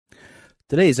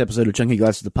Today's episode of Chunky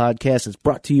Glasses, the podcast, is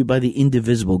brought to you by the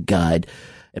Indivisible Guide,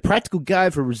 a practical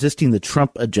guide for resisting the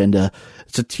Trump agenda.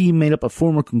 It's a team made up of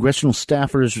former congressional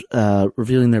staffers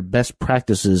revealing their best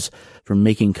practices for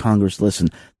making Congress listen.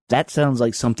 That sounds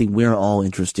like something we're all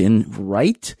interested in,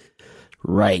 right?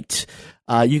 Right.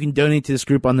 You can donate to this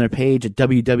group on their page at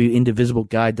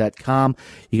www.indivisibleguide.com.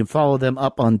 You can follow them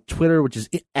up on Twitter, which is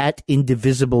at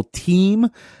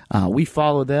IndivisibleTeam. We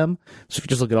follow them. So if you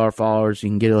just look at our followers, you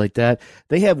can get it like that.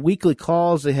 They have weekly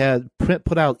calls. They have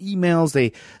put out emails.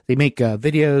 They make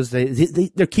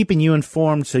videos. They're keeping you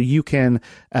informed so you can,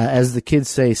 as the kids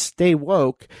say, stay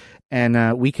woke,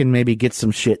 and we can maybe get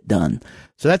some shit done.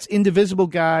 So that's Indivisible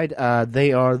Guide.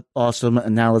 They are awesome.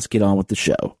 And now let's get on with the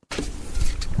show.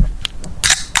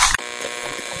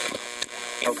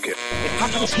 It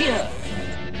happens here,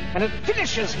 and it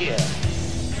finishes here.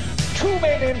 Two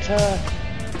men enter,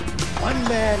 one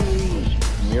man leaves.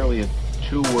 Merely a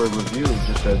two-word review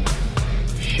just said,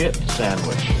 shit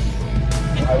sandwich.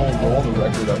 I will roll the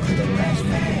record up for the next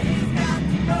one.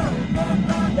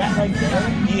 That right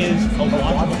there is a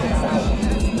logical fallacy.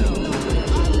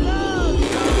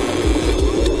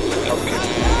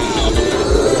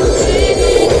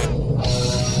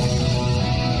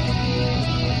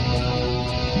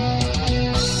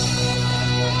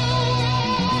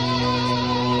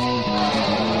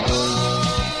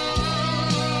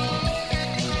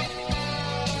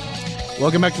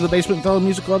 Welcome back to the basement, fellow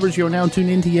music lovers. You are now tuned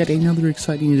into yet another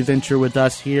exciting adventure with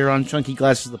us here on Chunky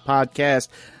Glasses, the podcast.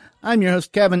 I'm your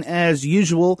host, Kevin, as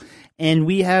usual, and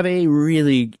we have a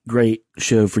really great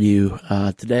show for you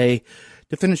today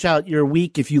to finish out your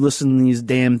week if you listen to these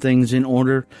damn things in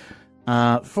order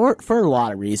for a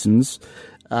lot of reasons.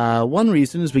 One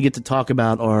reason is we get to talk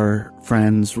about our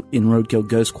friends in Roadkill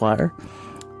Ghost Choir,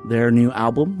 their new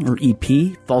album, or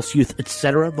EP, False Youth,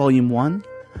 Etc., Volume 1.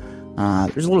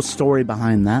 There's a little story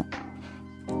behind that,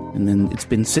 and then it's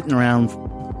been sitting around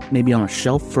maybe on a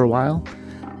shelf for a while.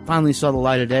 Finally saw the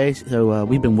light of day, so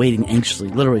we've been waiting anxiously,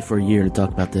 literally for a year, to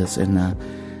talk about this,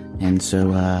 and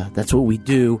so that's what we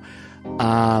do.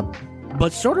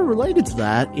 But sort of related to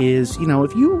that is, you know,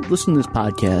 if you listen to this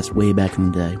podcast way back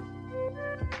in the day,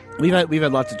 we've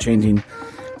had lots of changing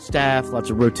staff, lots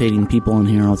of rotating people in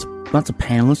here, lots of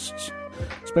panelists,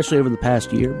 especially over the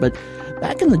past year. But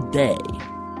back in the day,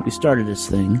 we started this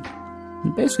thing.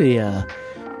 Basically,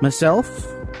 myself,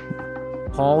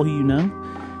 Paul, who you know,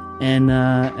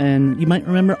 and you might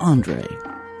remember Andre.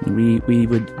 We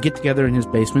would get together in his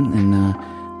basement and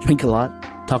drink a lot,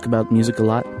 talk about music a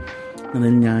lot, and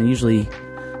then usually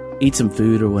eat some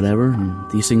food or whatever. And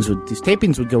these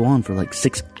tapings would go on for like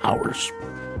 6 hours.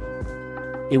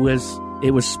 It was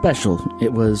special.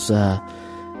 It was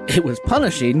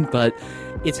punishing, but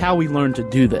it's how we learned to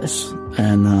do this.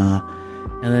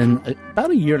 And then about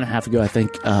a year and a half ago, I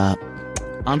think,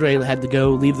 Andre had to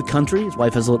go leave the country. His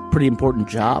wife has a pretty important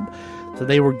job. So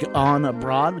they were on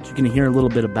abroad, which you can hear a little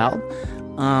bit about.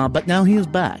 But now he is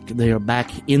back. They are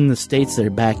back in the States. They're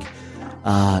back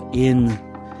in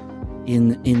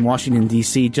Washington,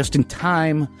 D.C., just in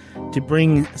time to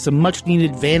bring some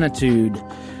much-needed vanitude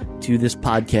to this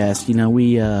podcast. You know,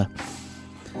 we... Again,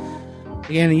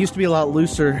 it used to be a lot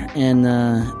looser, and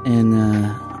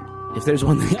if there's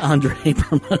one thing Andre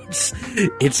promotes,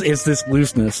 it's this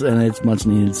looseness, and it's much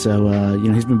needed. So,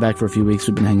 he's been back for a few weeks.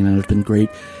 We've been hanging out. It's been great.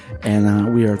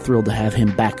 And we are thrilled to have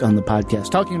him back on the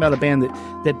podcast, talking about a band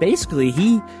that basically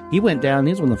he went down.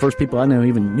 He's one of the first people I know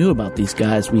even knew about these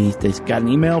guys. They got an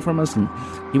email from us, and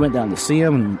he went down to see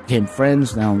them and became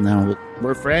friends. Now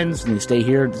we're friends, and they stay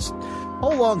here. Just a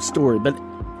whole long story, but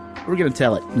we're going to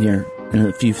tell it here in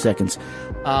a few seconds.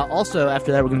 Also,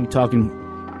 after that, we're going to be talking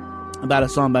about a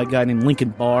song by a guy named Lincoln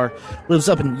Barr. Lives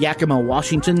up in Yakima,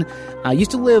 Washington.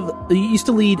 Used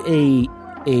to lead a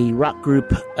rock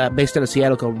group based out of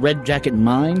Seattle called Red Jacket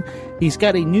Mine. He's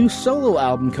got a new solo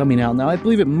album coming out now. I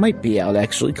believe it might be out,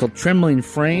 actually, called Trembling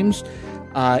Frames.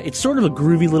 It's sort of a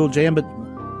groovy little jam, but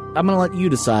I'm going to let you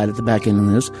decide at the back end of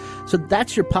this. So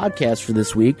that's your podcast for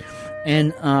this week.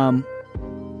 And,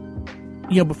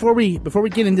 before we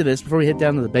get into this, before we head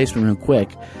down to the basement real quick,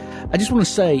 I just want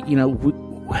to say,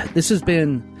 this has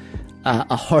been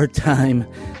a hard time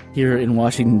here in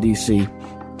Washington, D.C.,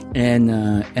 and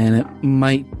it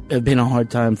might have been a hard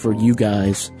time for you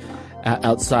guys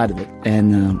outside of it,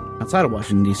 and outside of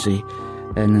Washington, D.C.,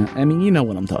 and I mean, you know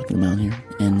what I'm talking about here,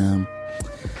 and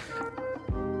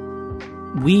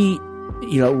we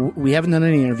haven't done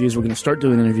any interviews. We're going to start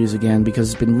doing interviews again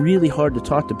because it's been really hard to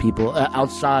talk to people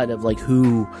outside of like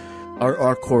who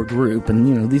our core group. And,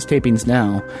 you know, these tapings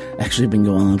now actually have been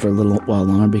going on for a little while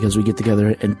longer because we get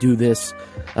together and do this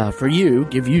for you,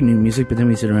 give you new music, but then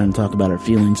we sit around and talk about our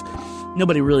feelings.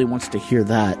 Nobody really wants to hear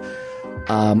that.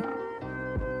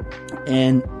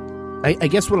 And I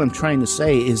guess what I'm trying to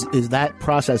say is that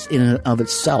process in and of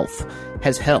itself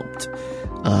has helped,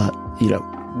 you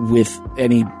know, with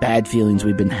any bad feelings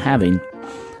we've been having.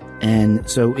 And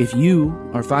so if you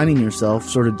are finding yourself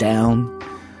sort of down,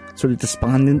 sort of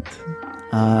despondent,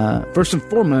 first and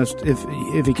foremost, if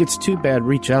it gets too bad,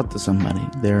 reach out to somebody.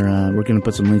 We're going to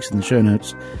put some links in the show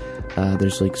notes.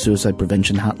 There's like suicide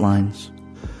prevention hotlines,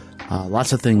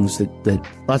 lots of things that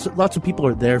lots of people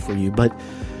are there for you. But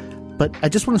I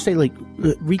just want to say, like,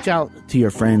 reach out to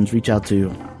your friends, reach out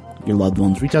to your loved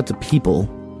ones, reach out to people,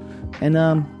 and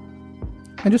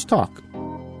just talk.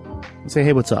 Say,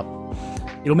 hey, what's up?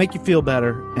 It'll make you feel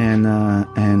better, and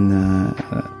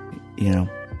you know,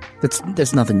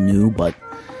 that's nothing new. But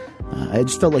I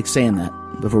just felt like saying that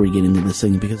before we get into this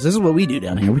thing, because this is what we do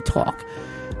down here. We talk,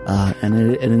 and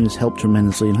it has helped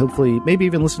tremendously, and hopefully, maybe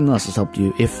even listening to us has helped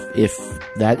you. If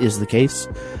that is the case,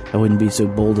 I wouldn't be so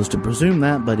bold as to presume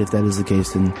that, but if that is the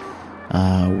case, then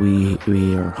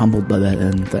we are humbled by that,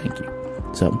 and thank you.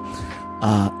 So,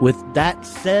 with that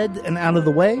said and out of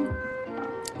the way,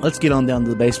 let's get on down to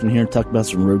the basement here and talk about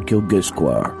some Roadkill Ghost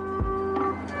Choir.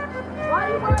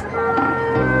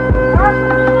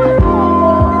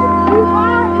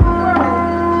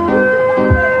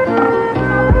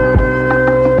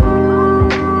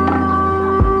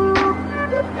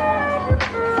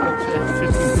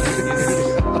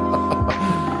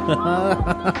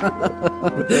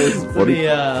 Let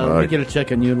me get a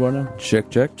check on you, Eduardo.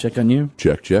 Check. Check on you.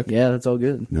 Check. Yeah, that's all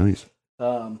good. Nice.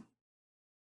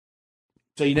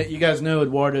 So you guys know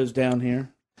Eduardo's down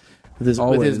here with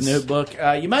his notebook.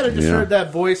 You might have just heard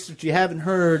that voice that you haven't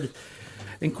heard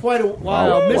in quite a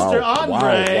while, Mr.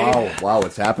 Andre. Wow,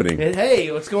 what's happening?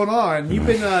 Hey, what's going on? You've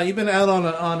been out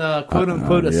on a quote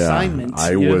unquote assignment.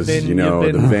 I was,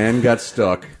 the van got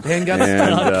stuck. In a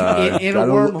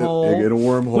wormhole. In a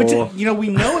wormhole. Which, we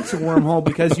know it's a wormhole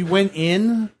because you went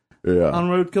in. Yeah. On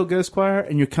Roadkill Ghost Choir,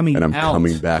 and you're coming out. And I'm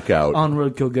coming back out. On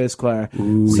Roadkill Ghost Choir.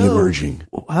 Re-emerging.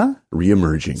 Huh?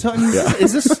 Re-emerging. So,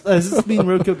 is this mean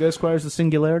Roadkill Ghost Choir is a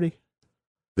singularity?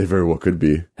 They very well could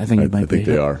be. I think it might be. I think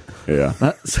they are.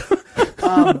 Yeah.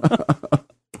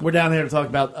 We're down here to talk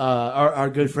about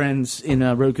our good friends in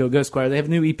Roadkill Ghost Choir. They have a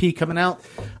new EP coming out.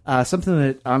 Something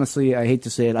that, honestly, I hate to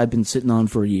say it, I've been sitting on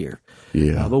for a year.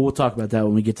 Yeah. But we'll talk about that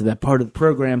when we get to that part of the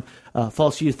program.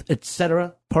 False Youth,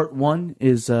 etc. Part 1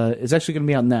 is actually going to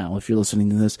be out now if you're listening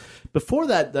to this. Before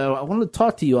that, though, I wanted to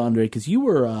talk to you, Andre, because you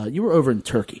were over in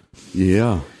Turkey.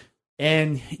 Yeah.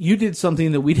 And you did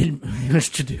something that we didn't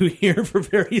manage to do here for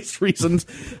various reasons.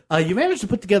 You managed to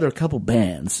put together a couple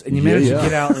bands, and you managed to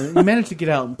get out. You managed to get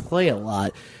out and play a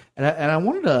lot. And I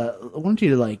wanted you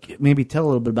to like maybe tell a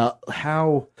little bit about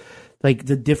how, like,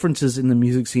 the differences in the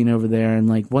music scene over there. And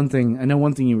like one thing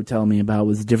you were telling me about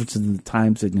was the differences in the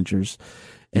time signatures.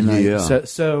 And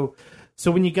so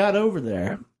when you got over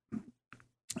there,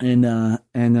 and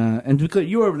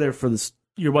you were over there for this.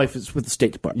 Your wife is with the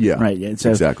State Department, right? Yeah, so,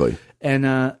 exactly. And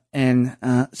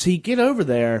so you get over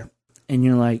there, and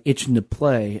you're like itching to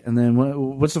play. And then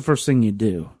what's the first thing you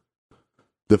do?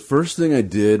 The first thing I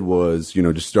did was,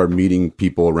 just start meeting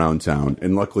people around town,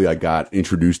 and luckily I got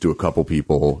introduced to a couple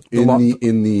people in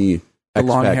the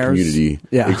expat community.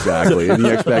 Yeah, exactly, in the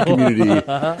expat community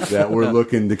that were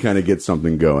looking to kind of get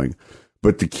something going.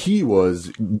 But the key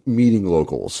was meeting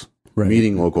locals,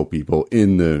 meeting local people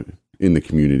in the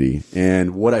community.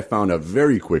 And what I found out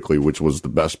very quickly, which was the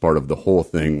best part of the whole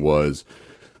thing, was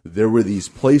there were these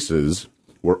places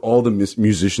where all the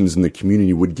musicians in the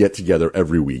community would get together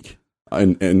every week.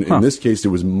 And in this case, it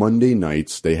was Monday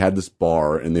nights. They had this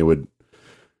bar, and they would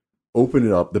open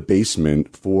it up, the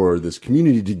basement, for this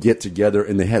community to get together,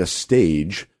 and they had a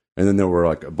stage, and then there were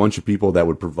like a bunch of people that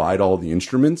would provide all the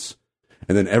instruments.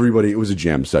 And then it was a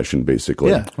jam session, basically.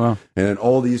 Yeah. Wow. And then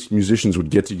all these musicians would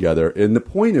get together. And the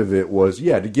point of it was,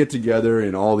 to get together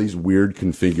in all these weird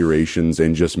configurations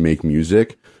and just make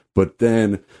music. But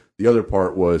then the other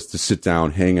part was to sit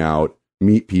down, hang out,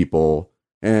 meet people.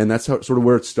 And that's sort of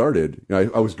where it started.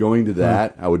 I was going to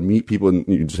that. I would meet people and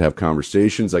you just have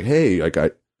conversations like, hey, like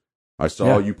I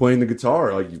saw you playing the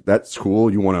guitar. Like, that's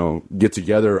cool. You want to get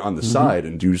together on the side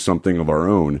and do something of our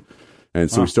own. And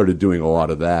so we started doing a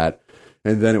lot of that.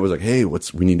 And then it was like, hey,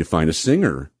 we need to find a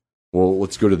singer. Well,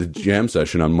 let's go to the jam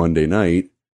session on Monday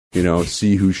night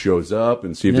see who shows up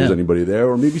and see if there's anybody there,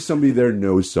 or maybe somebody there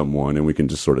knows someone and we can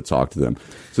just sort of talk to them.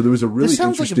 So there was a really This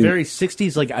sounds interesting, like a very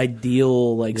 60s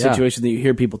ideal situation that you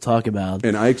hear people talk about.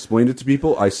 and I explained it to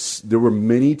people. There were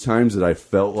many times that I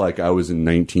felt like I was in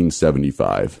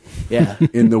 1975. Yeah.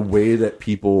 In the way that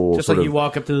people Just sort like of, you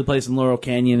walk up to the place in Laurel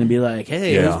Canyon and be like,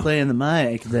 hey, Yeah. who's playing the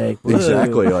mic? Like, whoa,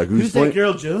 Exactly, like, who's that playing-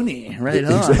 girl Joni? Right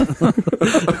on.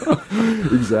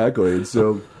 exactly. And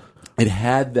so it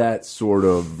had that sort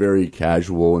of very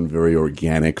casual and very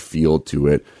organic feel to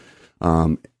it.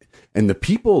 And the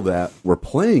people that were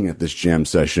playing at this jam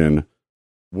session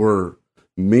were,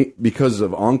 because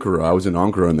of Ankara, I was in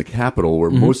Ankara in the capital where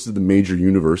most of the major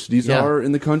universities are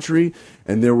in the country.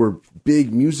 And there were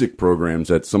big music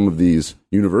programs at some of these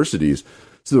universities.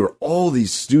 So there were all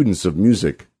these students of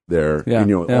music there,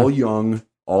 all young,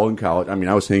 all in college. I mean,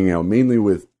 I was hanging out mainly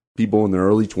with people in their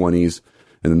early 20s,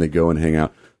 and then they go and hang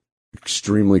out.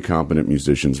 Extremely competent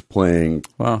musicians playing.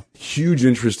 Wow. Huge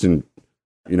interest in,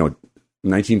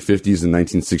 1950s and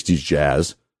 1960s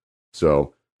jazz.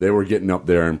 So they were getting up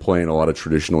there and playing a lot of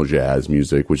traditional jazz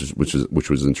music, which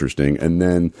was interesting. And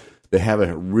then they have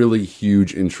a really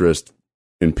huge interest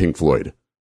in Pink Floyd.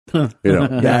 I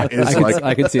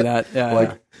could see that. Yeah,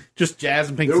 like Just jazz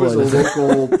and Pink there Floyd. was a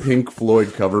local Pink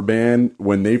Floyd cover band.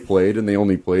 When they played, and they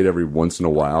only played every once in a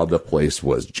while, the place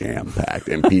was jam packed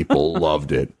and people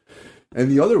loved it. And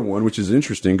the other one, which is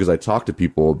interesting because I talked to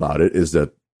people about it, is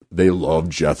that they loved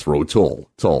Jethro Tull,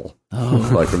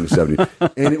 like from the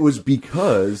 70s. And it was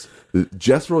because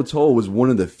Jethro Tull was one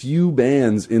of the few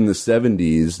bands in the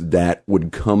 70s that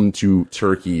would come to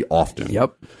Turkey often.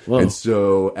 Yep. Whoa. And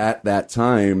so at that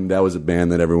time, that was a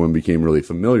band that everyone became really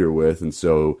familiar with. And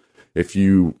so if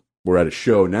you were at a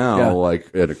show now,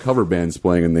 like at a cover band's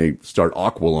playing and they start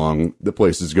Aqualung, the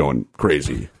place is going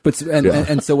crazy. But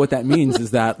and so what that means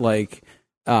is that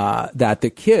that the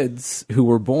kids who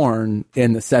were born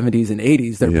in the 70s and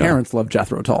 80s, their parents loved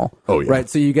Jethro Tull. Oh, yeah. Right.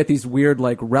 So you get these weird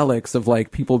relics of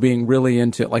people being really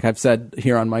into, like I've said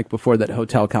here on mic before, that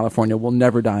Hotel California will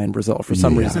never die in Brazil for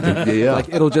some reason.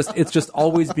 It's just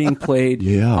always being played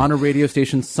on a radio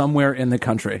station somewhere in the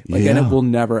country. And it will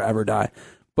never ever die.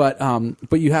 But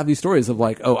you have these stories of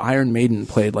Iron Maiden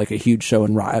played a huge show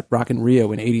in Rock in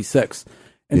Rio in '86.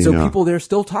 And so people there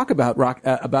still talk about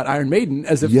about Iron Maiden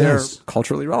as if they're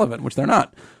culturally relevant, which they're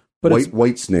not. But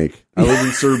Whitesnake. I live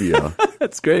in Serbia.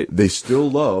 That's great. They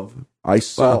still love. I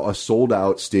saw a sold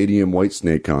out stadium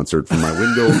Whitesnake concert from my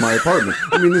window of my apartment.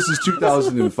 I mean, this is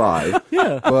 2005.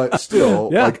 But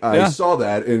still, I saw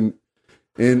that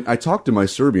and I talked to my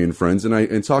Serbian friends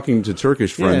and talking to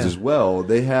Turkish friends as well.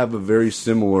 They have a very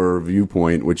similar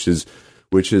viewpoint, which is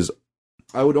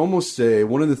I would almost say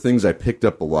one of the things I picked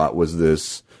up a lot was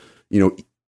this,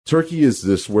 Turkey is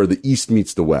this where the East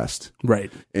meets the West. Right.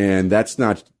 And that's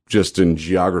not just in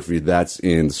geography, that's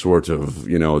in sort of,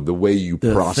 the way you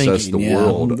process thinking, the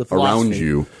world the around philosophy.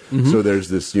 you. So there's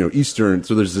this, Eastern,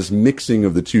 so there's this mixing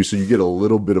of the two. So you get a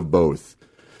little bit of both.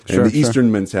 And the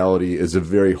Eastern mentality is a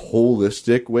very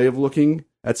holistic way of looking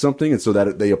at something. And so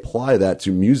that they apply that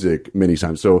to music many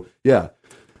times. So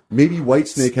maybe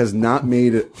Whitesnake has not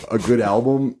made a good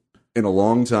album in a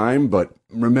long time, but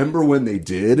remember when they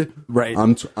did? Right.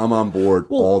 I'm on board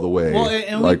all the way. Well,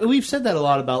 and we've said that a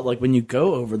lot about when you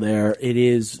go over there, it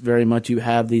is very much you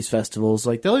have these festivals.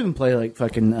 They'll even play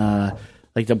fucking they'll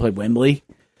play Wembley,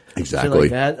 exactly like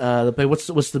that. They'll play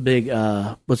what's the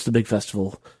big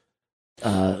festival?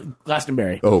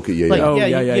 Glastonbury. Oh, okay,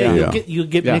 yeah. You'll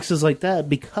get mixes like that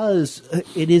because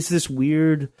it is this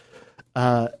weird.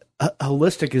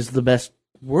 Holistic is the best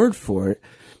word for it.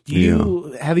 Do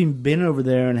you, having been over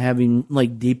there and having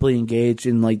deeply engaged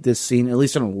in this scene, at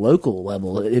least on a local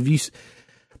level, do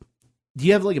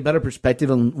you have a better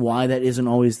perspective on why that isn't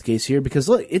always the case here? Because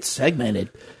look, it's segmented.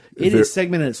 It is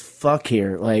segmented as fuck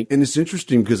here. And it's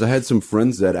interesting because I had some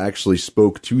friends that actually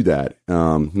spoke to that,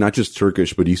 not just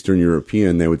Turkish, but Eastern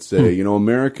European. They would say,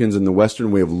 Americans in the Western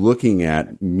way of looking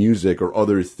at music or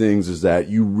other things is that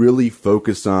you really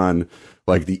focus on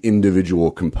the individual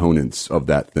components of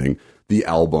that thing, the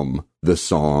album, the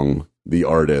song, the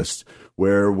artist,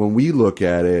 where when we look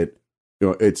at it,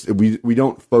 it's, we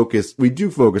don't focus, we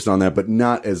do focus on that, but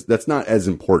that's not as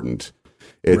important.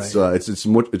 It's,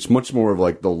 it's much more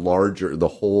of the larger, the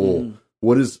whole,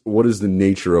 what is the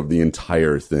nature of the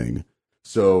entire thing?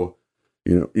 So,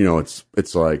 it's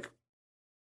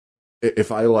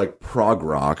if I like prog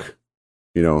rock,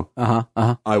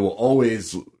 I will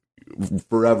always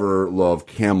forever love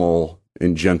Camel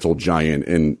and Gentle Giant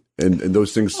and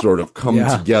those things sort of come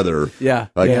together. Yeah.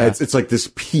 It's like this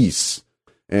piece.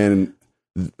 And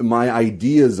my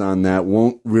ideas on that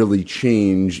won't really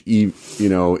change,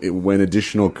 when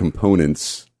additional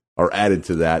components are added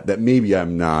to that maybe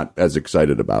I'm not as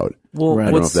excited about. Well,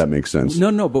 I don't know if that makes sense.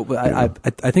 No, but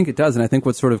I think it does, and I think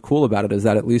what's sort of cool about it is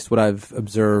that at least what I've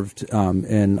observed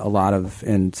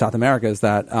in South America is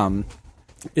that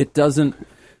it doesn't,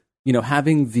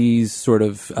 having these sort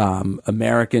of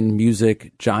American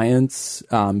music giants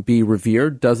be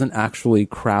revered doesn't actually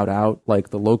crowd out like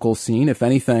the local scene. If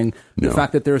anything, the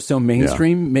fact that they're so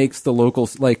mainstream makes the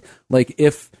locals like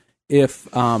if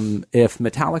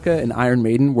Metallica and Iron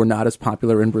Maiden were not as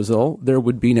popular in Brazil, there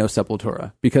would be no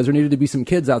Sepultura, because there needed to be some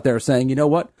kids out there saying, you know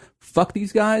what, fuck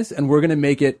these guys, and we're going to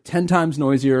make it 10 times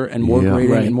noisier and more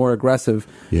grating and more aggressive.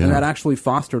 Yeah. And that actually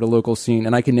fostered a local scene.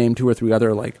 And I can name 2 or 3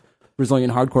 other like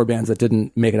Brazilian hardcore bands that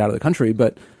didn't make it out of the country,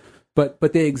 but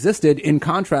they existed in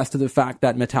contrast to the fact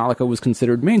that Metallica was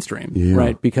considered mainstream,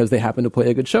 right? Because they happened to play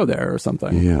a good show there or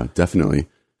something. Yeah, definitely.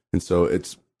 And so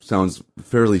it's sounds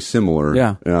fairly similar.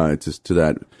 To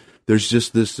that. There's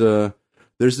just this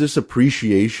there's this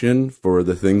appreciation for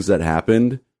the things that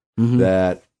happened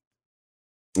that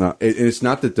it's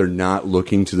not that they're not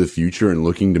looking to the future and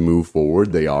looking to move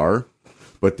forward. They are,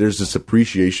 but there's this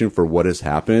appreciation for what has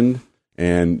happened,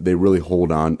 and they really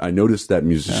hold on. I noticed that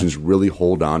musicians really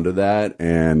hold on to that,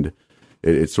 and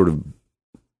it's sort of,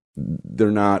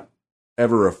 they're not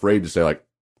ever afraid to say like,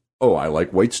 oh, I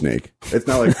like Whitesnake. It's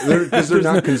not like because they're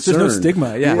not concerned. There's no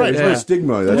stigma. Yeah, right. There's no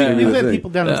stigma. That's You've had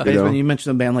people down in the basement. You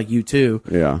mentioned a band like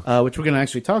U2, which we're going to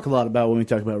actually talk a lot about when we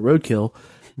talk about Roadkill.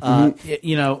 And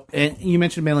you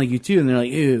mentioned a band like U2, and they're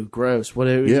like, ew, gross. What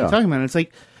are you talking about? And it's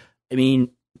like, I mean,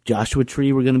 Joshua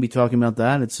Tree, we're going to be talking about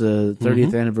that. It's a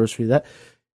 30th anniversary of that.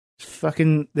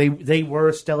 Fucking, they were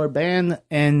a stellar band,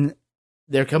 and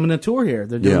they're coming to tour here.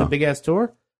 They're doing a big-ass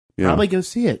tour. Probably go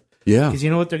see it. Yeah. Because you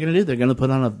know what they're going to do? They're going to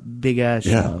put on a big-ass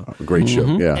show. A great show,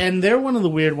 yeah. And they're one of the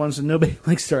weird ones that nobody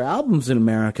likes their albums in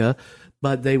America,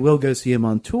 but they will go see them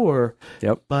on tour.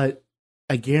 Yep. But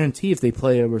I guarantee if they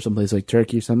play over someplace like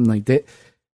Turkey or something like that,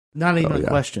 not even a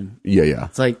question. Yeah.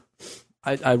 It's like,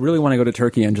 I really want to go to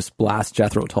Turkey and just blast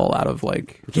Jethro Tull out of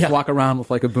walk around with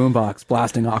like a boombox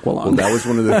blasting Aqualung. Well, that was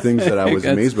one of the things that I was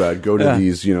amazed by. I'd go to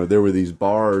these, there were these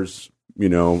bars,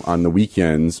 on the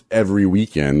weekends, every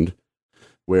weekend,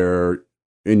 where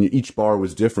in each bar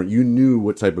was different. You knew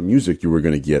what type of music you were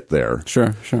going to get there.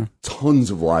 Sure.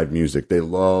 Tons of live music. They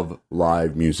love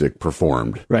live music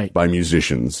performed by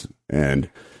musicians. And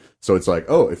so it's like,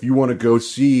 oh, if you want to go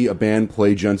see a band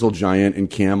play Gentle Giant and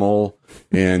Camel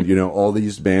and, all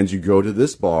these bands, you go to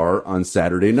this bar on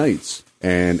Saturday nights.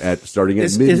 And starting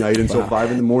at midnight until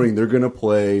 5 in the morning, they're going to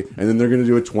play. And then they're going to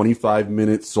do a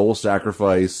 25-minute Soul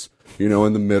Sacrifice, in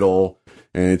the middle.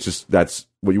 And it's just, that's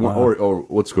what you want. Or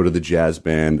let's go to the jazz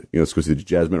band. Let's go see the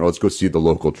jazz band. Or let's go see the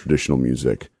local traditional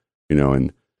music.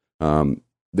 And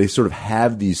they sort of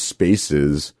have these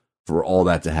spaces for all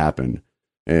that to happen.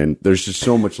 And there's just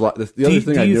so much. The other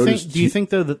thing I noticed. Do you think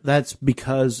though that that's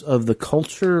because of the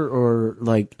culture, or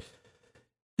like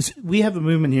we have a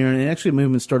movement here, and actually a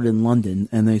movement started in London,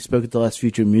 and they spoke at the last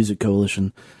Future Music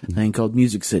Coalition, and called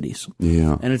Music Cities.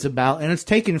 Yeah, and it's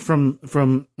taken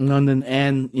from London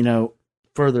and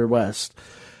further west,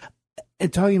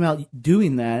 and talking about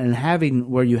doing that and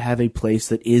having where you have a place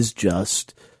that is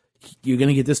just, you're going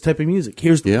to get this type of music.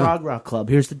 Here's the prog rock club.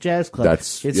 Here's the jazz club.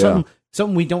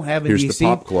 Something we don't have in Here's DC. The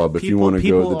pop club if you want to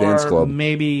go to the dance club.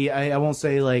 Maybe I won't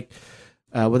say like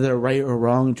whether they're right or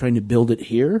wrong in trying to build it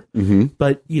here,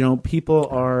 but people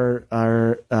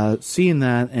are seeing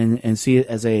that and see it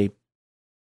as a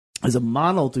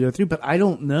model to go through. But I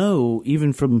don't know,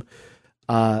 even from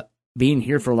being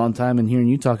here for a long time and hearing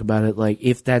you talk about it, like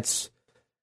if that's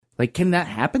like, can that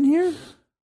happen here?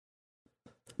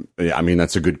 Yeah, I mean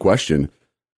that's a good question.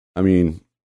 I mean,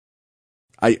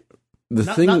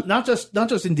 not just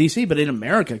in DC, but in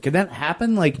America, can that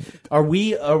happen? Like, are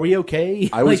we okay?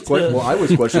 I was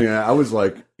questioning it. I was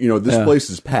like, this place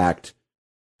is packed,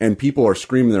 and people are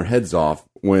screaming their heads off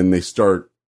when they start,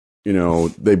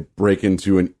 they break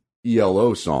into an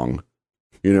ELO song,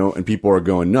 and people are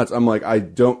going nuts. I'm like,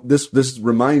 this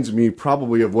reminds me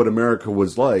probably of what America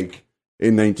was like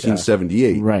in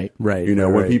 1978, right?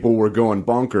 When people were going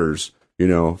bonkers,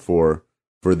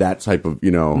 for that type of,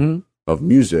 of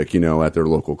music, at their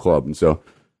local club. And so,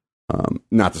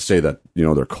 not to say that,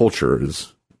 their culture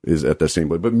is at the same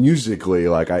place, but musically,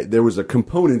 like there was a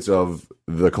component of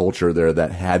the culture there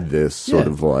that had this sort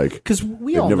of like, because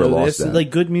we they've all never know lost this. that.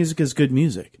 Like, good music is good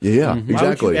music. Yeah, Why would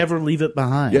exactly. you ever leave it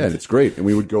behind? Yeah, and it's great, and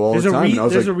we would go all the time. And I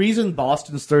was there's like, a reason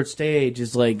Boston's Third Stage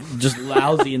is like just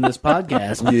lousy in this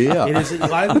podcast. Yeah. It is.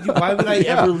 Why would I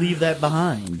ever leave that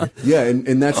behind? yeah,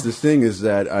 and that's the thing is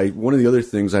that one of the other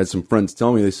things I had some friends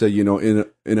tell me, they said, you know, in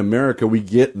America we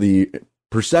get the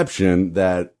perception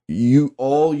that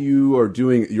all you are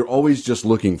doing, you're always just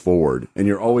looking forward, and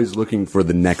you're always looking for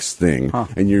the next thing,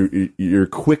 and you're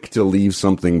quick to leave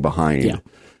something behind. Yeah.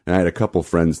 And I had a couple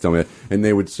friends tell me that, and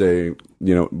they would say,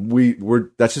 you know,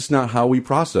 we're that's just not how we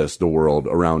process the world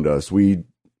around us. We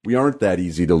aren't that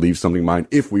easy to leave something behind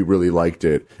if we really liked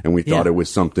it and we thought it was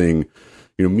something,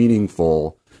 you know,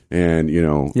 meaningful and, you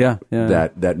know,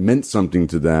 that meant something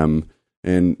to them.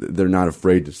 And they're not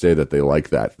afraid to say that they like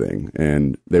that thing.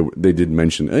 And they did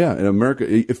mention, in America,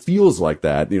 it feels like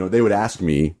that. You know, they would ask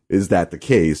me, is that the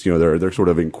case? You know, they're sort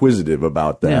of inquisitive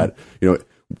about that, you know,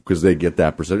 because they get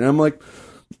that perception. And I'm like,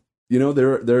 you know,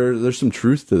 there's some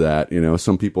truth to that. You know,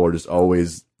 some people are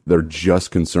they're just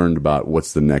concerned about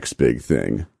what's the next big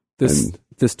thing.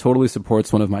 This totally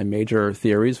supports one of my major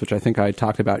theories, which I think I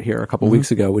talked about here a couple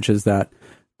weeks ago, which is that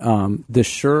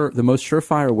the most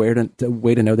surefire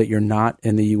way to know that you're not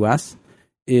in the U.S.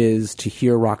 is to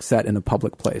hear Roxette in a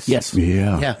public place. Yes.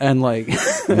 Yeah. And like,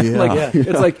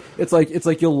 it's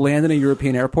like you'll land in a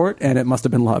European airport and it must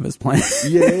have been Love is playing.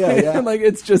 Yeah. And like,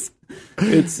 it's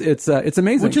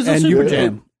amazing. Which is a super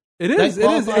jam. It is,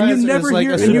 and you never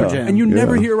hear,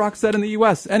 never hear Roxette in the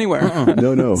U.S. anywhere.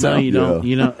 No. No, you don't.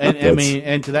 You know, and I mean,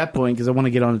 and to that point, because I want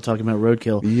to get on to talking about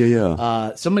Roadkill.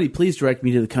 Yeah. Somebody please direct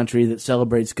me to the country that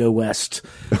celebrates Go West.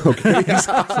 Okay,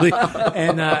 exactly.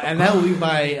 And that will be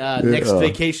my next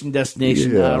vacation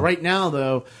destination. Yeah. Right now,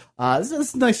 though, this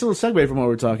is a nice little segue from what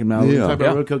we're talking about. We're talking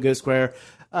about Roadkill Go Square.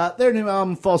 Their new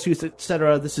album, False Youth,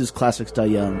 etc. This is Classics Die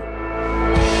Young.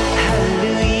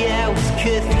 Hallelujah, I was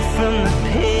cut from the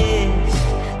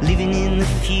past, living in the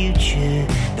future,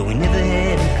 though we never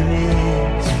had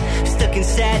regrets. Stuck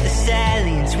inside the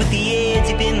silence with the air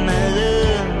deep in my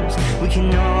lungs. We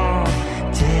can all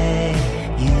die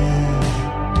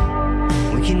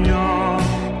young. We can all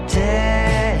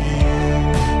die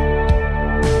young.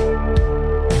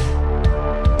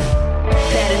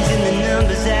 Patterns in the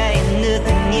numbers, I ain't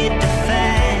nothing yet to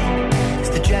find.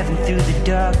 Still driving through the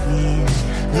darkness,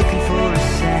 looking for a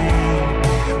sign.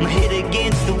 My head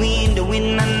against the window,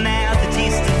 in my mouth a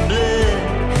taste of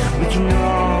blood. We can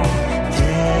all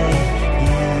die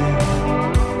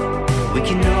young. We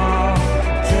can all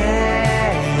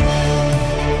die young.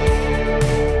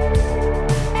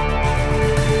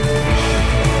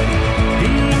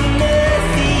 And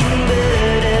nothing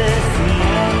but a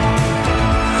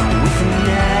thief with a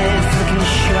knife looking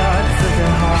sharp for the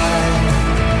heart.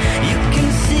 You can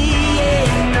see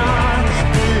and not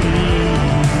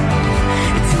believe.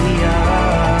 It's in the dark.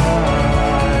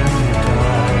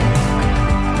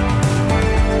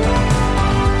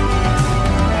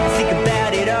 Think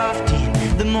about it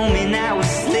often. The moment I was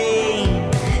slain,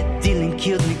 Dylan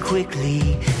killed me quickly.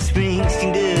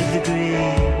 Springsteen dug the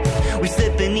grave. We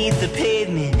slept beneath the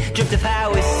pavement, jumped off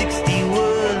Highway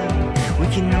 61. We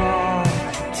can all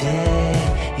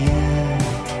die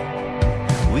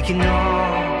young. We can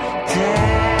all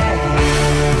die young.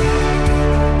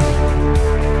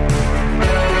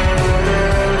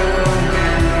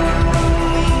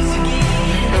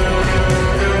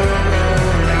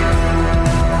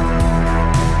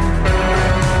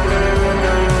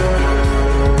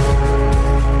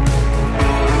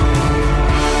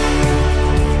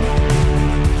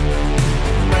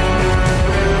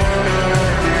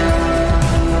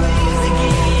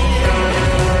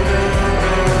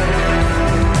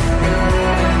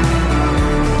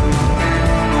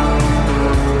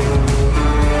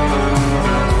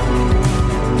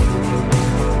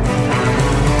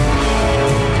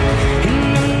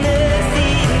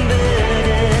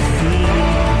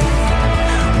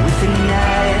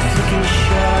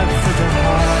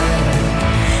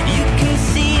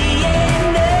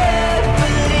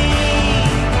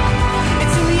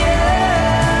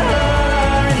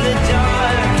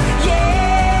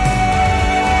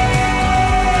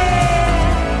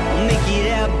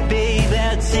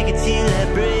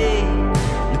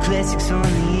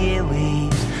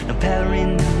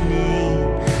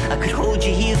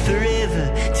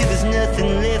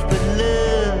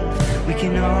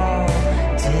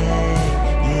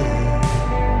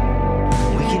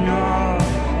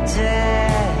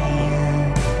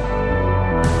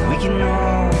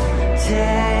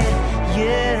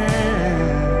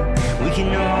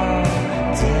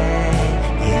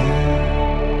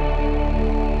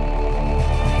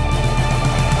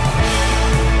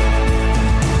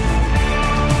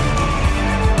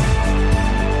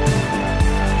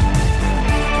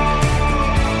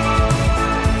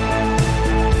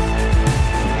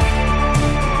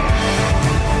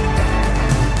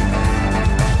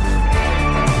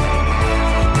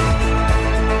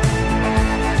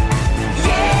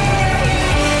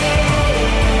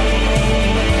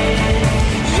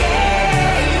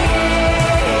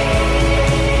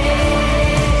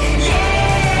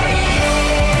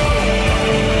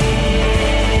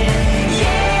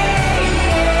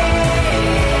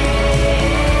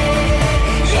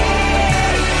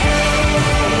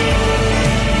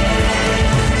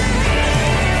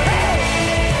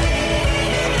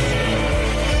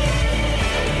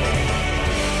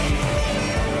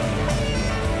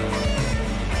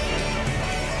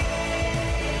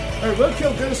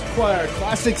 Roadkill Ghost Choir,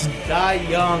 Classics Die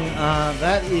Young.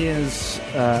 That is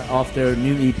off their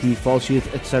new EP, False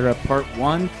Youth, etc., Part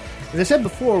 1. As I said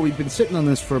before, we've been sitting on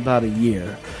this for about a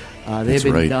year. They've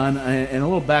been done, and a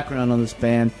little background on this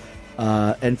band.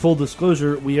 And full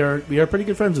disclosure, we are pretty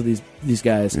good friends with these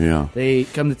guys. Yeah. They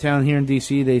come to town here in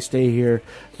D.C. They stay here.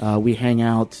 We hang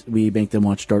out. We make them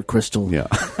watch Dark Crystal. Yeah.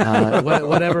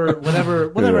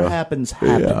 Whatever happens.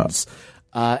 Yeah.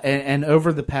 And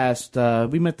over the past,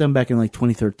 we met them back in like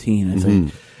 2013, I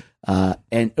think.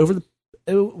 And over the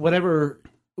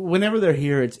whenever they're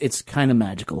here, it's kind of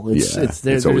magical.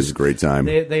 It's always a great time.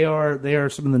 They are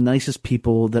some of the nicest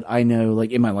people that I know,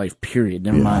 like in my life. Period.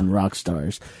 Never mind rock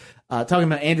stars. Talking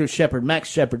about Andrew Shepard, Max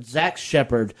Shepard, Zach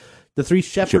Shepard, the three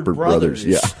Shepard brothers.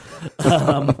 Yeah.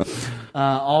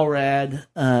 All rad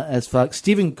as fuck.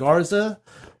 Steven Garza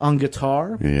on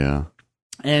guitar. Yeah.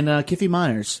 And Kiffy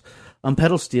Myers on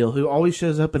pedal steel, who always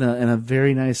shows up in a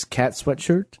very nice cat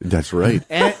sweatshirt. That's right.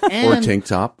 And or tank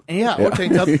top. Yeah, or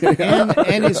tank top.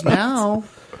 And is now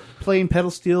playing pedal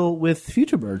steel with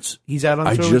Futurebirds. He's out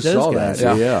on tour with those guys.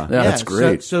 Yeah. That's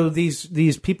great. So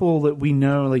these people that we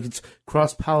know, like, it's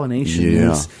cross pollination.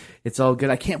 Yeah. It's all good.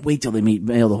 I can't wait till they meet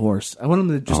Mail the Horse. I want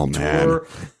them to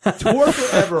just tour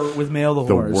forever with Mail the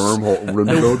Horse.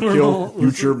 Roadkill,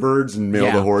 Futurebirds, and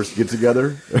Mail the Horse get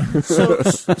together. So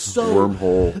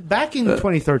Wormhole. Back in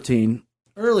 2013,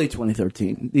 early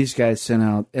 2013, these guys sent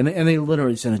out, and they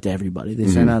literally sent it to everybody. They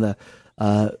sent out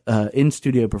a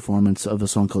in-studio performance of a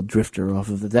song called Drifter off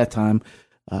of, at that time,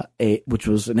 which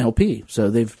was an LP. So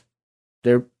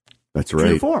they're That's true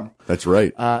right. to form. That's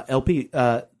right. LP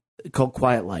called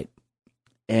Quiet Light.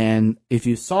 And if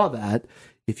you saw that,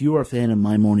 if you were a fan of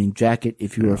My Morning Jacket,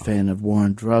 if you were a fan of War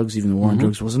on Drugs, even though War on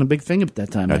Drugs wasn't a big thing at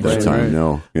that time. At that time,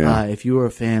 no. Yeah. If you were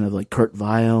a fan of like Kurt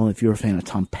Weill, if you were a fan of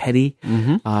Tom Petty,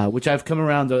 which I've come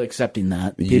around to accepting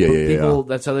that. People,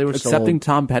 that's how they were accepting sold.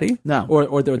 Tom Petty? No.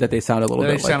 Or that they sound a little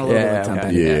bit like... a little bit like Tom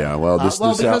Petty. Yeah. Well,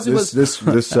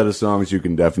 this set of songs you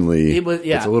can definitely...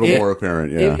 It's a little more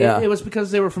apparent, It was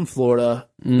because they were from Florida.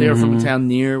 They were from a town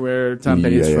near where Tom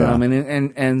Petty's from.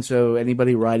 And so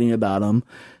anybody writing about them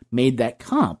made that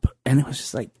comp, and it was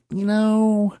just like,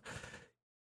 do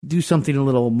something a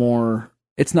little more.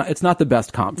 It's not the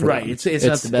best comp for right. them. It's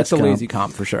not the best. It's a lazy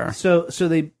comp for sure. So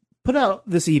they put out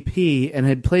this EP and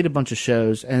had played a bunch of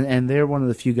shows, and they're one of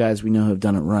the few guys we know who have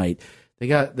done it right. They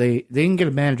didn't get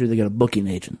a manager; they got a booking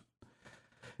agent.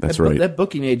 That's right. That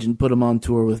booking agent put them on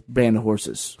tour with Band of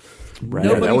Horses. Right.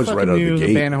 Nobody that was right out of the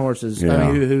gate. Band of Horses. Yeah.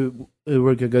 I mean, who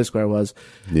Roadkill Ghost Choir was.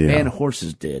 Yeah. Band of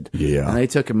Horses did. Yeah. And they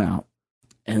took him out,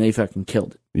 and they fucking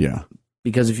killed it. Yeah.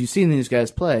 Because if you've seen these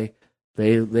guys play,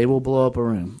 they will blow up a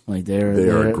room. Like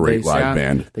they're a great live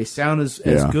band. They sound as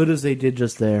good as they did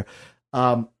just there.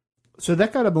 So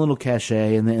that got them a little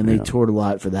cachet, and they toured a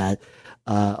lot for that.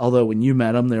 Although when you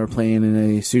met them, they were playing in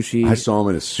a sushi. I saw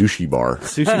them in a sushi bar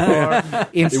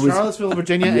in Charlottesville,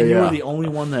 Virginia, and you were the only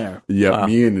one there. Yeah,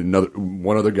 me and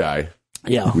one other guy.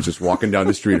 Yeah, who was just walking down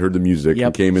the street, heard the music,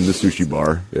 and came in the sushi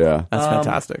bar. Yeah, that's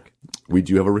fantastic. We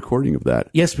do have a recording of that.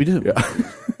 Yes, we do.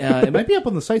 Yeah. It might be up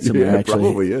on the site somewhere. It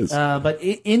probably is. But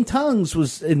In Tongues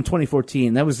was in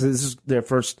 2014. This is their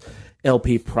first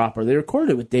LP proper. They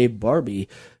recorded it with Dave Barbie,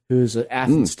 who's an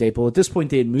Athens staple. At this point,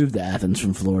 they had moved to Athens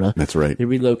from Florida. That's right. They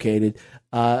relocated.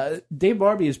 Dave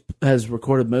Barbie has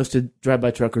recorded most of Drive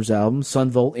By Truckers' albums, Sun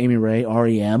Volt, Amy Ray,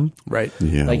 REM. Right.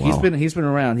 Yeah. He's been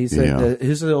around. He's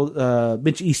his little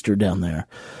Mitch Easter down there.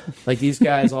 Like these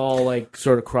guys all like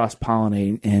sort of cross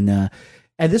pollinate, and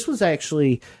this was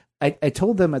actually I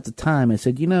told them at the time. I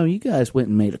said, you guys went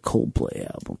and made a Coldplay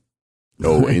album.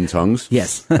 Oh, In Tongues?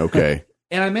 Yes. Okay.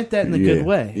 And I meant that in a good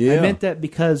way. Yeah. I meant that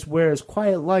because whereas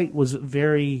Quiet Light was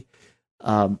very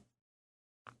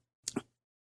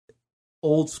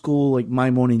old school, like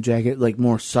My Morning Jacket, like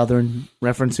more Southern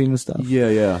referencing and stuff.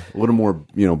 Yeah. A little more,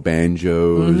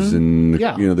 banjos and,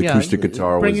 the acoustic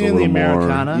guitar was a little the more.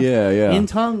 Americana. Yeah. In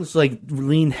Tongues, like,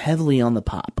 lean heavily on the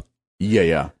pop.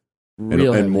 Yeah.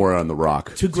 And more on the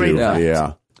rock. To great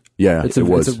effect. Yeah, it's a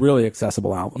really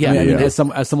accessible album. Yeah, I mean, as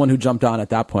someone who jumped on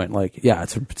at that point, like,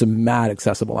 it's a mad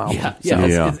accessible album.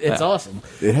 It's awesome.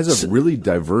 It has a really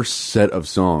diverse set of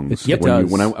songs. It does.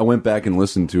 When I went back and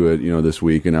listened to it, this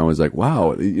week, and I was like,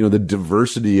 wow, the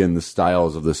diversity and the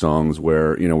styles of the songs.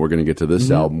 Where we're going to get to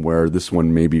this album, where this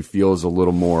one maybe feels a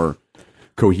little more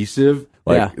cohesive.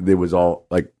 Like it was all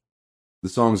like the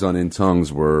songs on In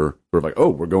Tongues were sort of like, oh,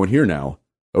 we're going here now.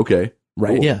 Okay,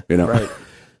 right? Cool. Yeah, right.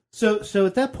 So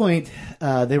at that point,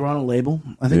 they were on a label.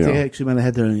 I think they actually might have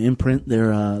had their own imprint.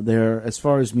 They're as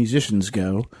far as musicians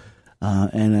go,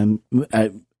 and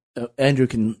Andrew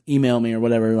can email me or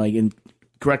whatever, like, and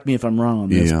correct me if I'm wrong on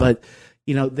this, but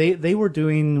you know, they were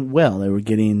doing well. They were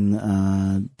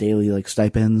getting daily like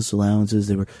stipends, allowances.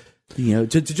 They were, you know,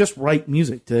 to just write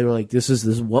music. They were like, this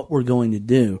is what we're going to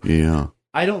do. Yeah.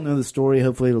 I don't know the story.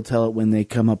 Hopefully it'll tell it when they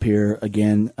come up here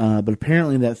again. But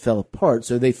apparently that fell apart.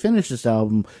 So they finished this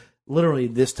album literally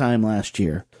this time last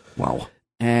year. Wow.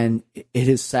 And it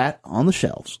has sat on the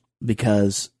shelves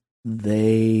because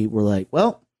they were like,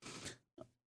 well,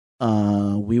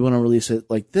 we want to release it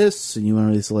like this, and you want to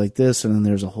release it like this, and then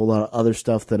there's a whole lot of other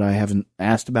stuff that I haven't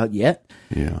asked about yet.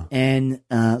 Yeah. And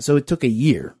so it took a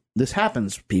year. This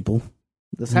happens, people.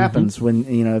 This happens when,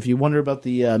 you know, if you wonder about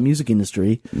the music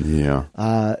industry. Yeah.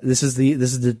 This is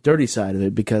the dirty side of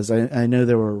it, because I know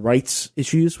there were rights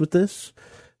issues with this.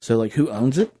 So, like, who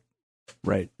owns it?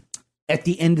 Right. At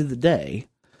the end of the day,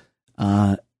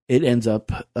 it ends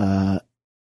up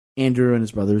Andrew and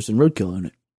his brothers and Roadkill own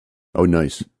it. Oh,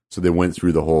 nice. So they went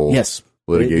through the whole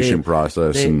litigation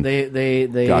process and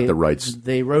they got the rights.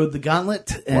 They rode the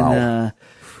gauntlet, and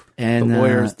and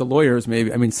the lawyers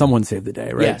maybe. I mean, someone saved the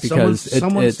day, right? Yeah, because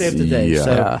someone saved the day.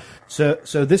 Yeah.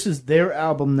 So this is their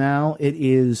album now. It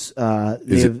is.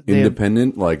 Is it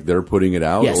independent? Like they're putting it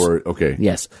out, Yes. or okay?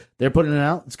 Yes, they're putting it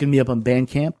out. It's going to be up on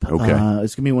Bandcamp. Okay.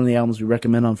 It's going to be one of the albums we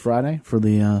recommend on Friday for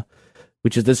the.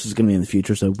 This is going to be in the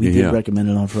future, so we did recommend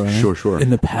it on Friday. Sure.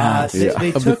 In the past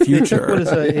They of took, the future. They took what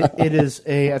is it is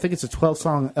a, I think it's a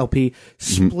 12-song LP,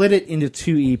 split it into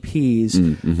 2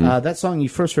 EPs. That song you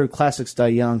first heard, Classics Die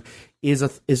Young, is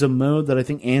a mode that I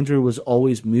think Andrew was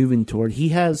always moving toward. He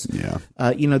has,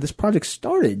 this project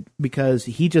started because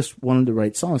he just wanted to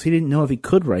write songs. He didn't know if he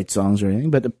could write songs or anything,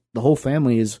 but the whole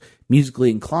family is musically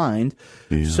inclined.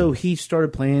 Yeah. So he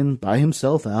started playing by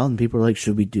himself out, and people were like,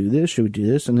 should we do this? Should we do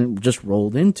this? And then just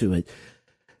rolled into it.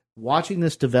 Watching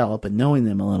this develop and knowing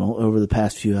them a little over the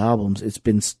past few albums, it's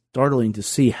been startling to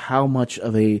see how much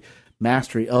of a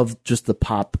mastery of just the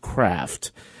pop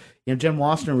craft. You know, Jen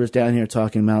Wassner was down here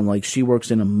talking about, like, she works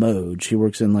in a mode. She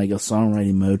works in, like, a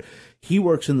songwriting mode. He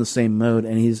works in the same mode,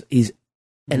 and he's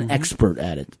an expert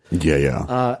at it.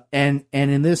 Yeah. And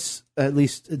in this, at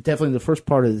least, definitely the first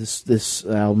part of this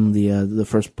album, the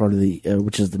first part of the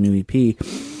which is the new EP,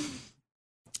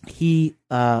 he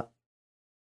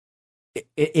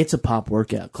it's a pop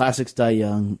workout. Classics Die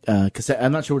Young, cassette.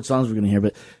 I'm not sure what songs we're going to hear,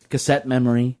 but Cassette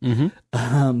Memory,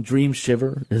 Dream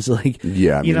Shiver is like,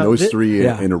 those three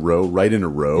in a row, right in a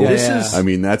row. Yeah, I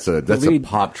mean, that's a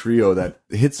pop trio that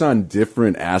hits on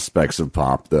different aspects of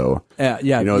pop, though.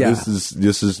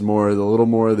 This is more a little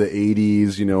more of the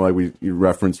 '80s. You know, like you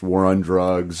referenced War on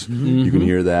Drugs. You can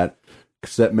hear that.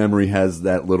 Cassette Memory has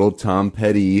that little Tom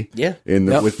Petty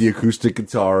with the acoustic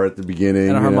guitar at the beginning.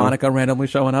 And a harmonica randomly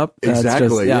showing up.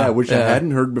 Exactly, which I hadn't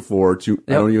heard before.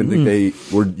 I don't even think they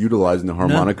were utilizing the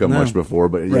harmonica much before,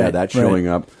 but that showing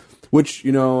up. Which,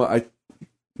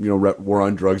 War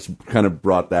on Drugs kind of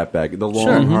brought that back. The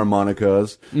long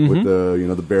harmonicas with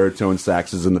the baritone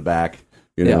saxes in the back,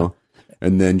 you know.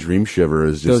 And then Dream Shiver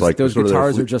is just those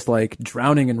guitars are just like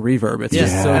drowning in reverb. It's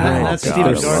just so great. That's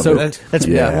Steven Dorff. That's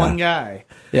one guy.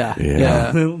 Yeah.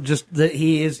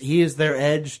 He is their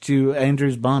edge to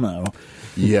Andrew's Bono.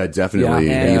 Yeah, definitely.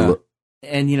 Yeah.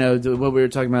 And what we were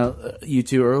talking about you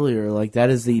two earlier, like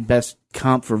that is the best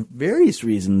comp for various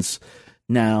reasons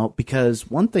now.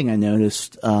 Because one thing I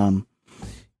noticed, first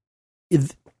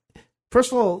of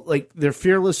all, like they're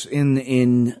fearless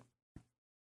in.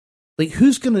 Like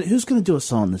who's gonna do a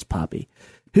song that's poppy?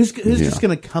 Who's just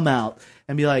gonna come out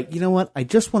and be like, you know what? I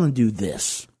just want to do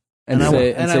this, and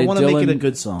I want to make it a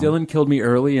good song. Dylan killed me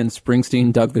early, and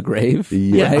Springsteen dug the grave.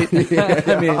 Yeah, right?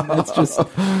 I mean, it's just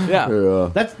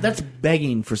That's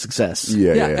begging for success.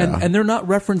 And they're not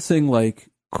referencing like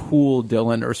cool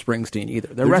Dylan or Springsteen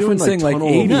either. They're referencing like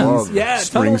 80s.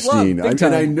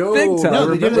 Springsteen. I know. No,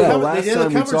 they did a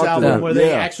covers album where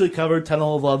they actually covered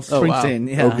Tunnel of Love,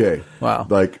 Springsteen. Oh, wow. Okay. Wow.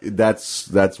 Like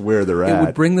that's where they're at. It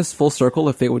would bring this full circle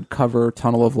if they would cover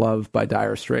Tunnel of Love by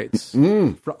Dire Straits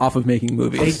off of Making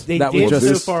Movies. They did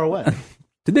So Far Away.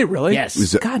 Did they really?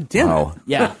 Yes. God damn it.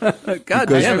 Yeah. God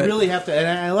damn it. I really have to, and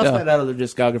I left that out of their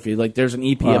discography. Like, there's an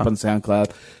EP up on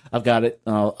SoundCloud. I've got it.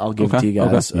 I'll give it to you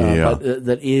guys.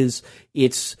 But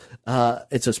it's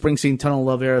a Springsteen Tunnel of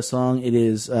Love era song. It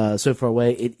is So Far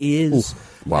Away. It is.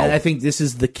 And I think this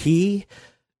is the key.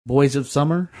 Boys of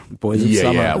Summer. Boys of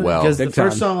Summer. Yeah, well. Because the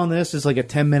first song on this is like a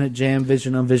 10-minute jam,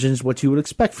 Vision on Vision is what you would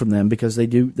expect from them, because they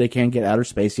can get outer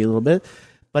spacey a little bit.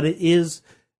 But it is,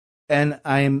 and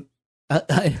I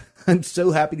I'm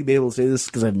so happy to be able to say this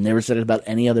because I've never said it about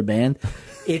any other band.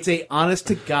 It's a honest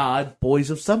to God Boys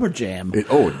of Summer jam.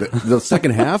 The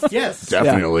second half? Yes.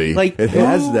 Definitely. Yeah. Like, it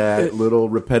has that little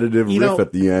repetitive riff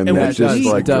at the end that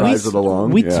just drives it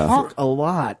along. We talk a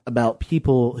lot about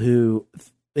people who,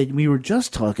 and we were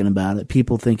just talking about it,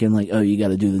 people thinking like, oh, you got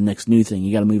to do the next new thing.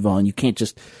 You got to move on. You can't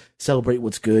just celebrate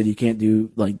what's good. You can't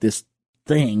do like this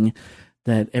thing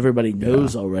that everybody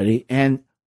knows already. And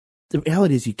the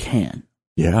reality is you can.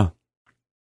 Yeah.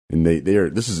 And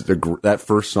that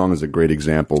first song is a great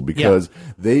example because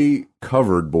they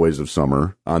covered Boys of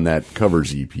Summer on that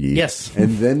covers EP. Yes.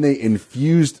 And then they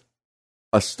infused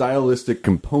a stylistic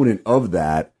component of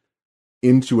that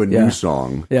into a new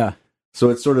song. Yeah. So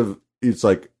it's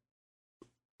like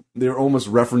they're almost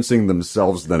referencing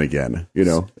themselves then again, you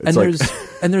know?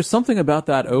 And there's something about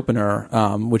that opener,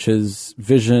 which is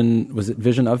Vision, was it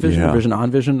Vision of Vision or Vision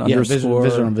on Vision? Yeah,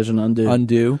 Vision on Vision Undo.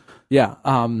 Undo. Yeah.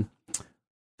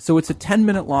 So it's a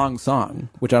 10-minute long song,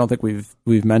 which I don't think we've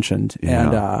mentioned.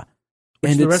 Yeah.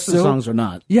 And the rest of the songs are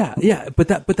not. Yeah, yeah. But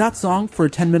that song for a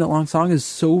 10-minute long song is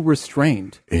so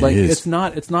restrained. It's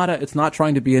not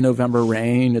trying to be a November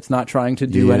Rain. It's not trying to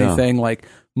do anything like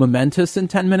momentous in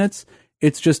 10 minutes.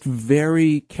 It's just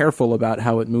very careful about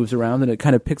how it moves around, and it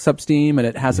kind of picks up steam, and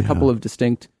it has a couple of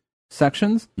distinct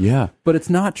sections. Yeah. But it's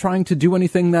not trying to do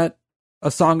anything that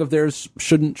a song of theirs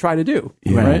shouldn't try to do.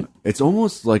 Yeah. Right? It's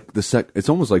almost like it's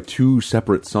almost like two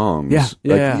separate songs. Yeah.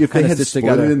 Like if they had split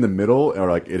together. it in the middle, or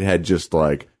like it had just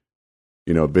like,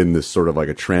 you know, been this sort of like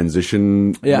a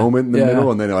transition moment in the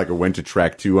middle, and then like it went to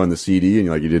track 2 on the CD, and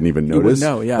you didn't even notice.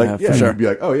 You wouldn't know, for sure. You'd be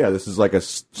like, oh yeah, this is like a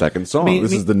second song.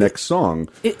 This is the next song.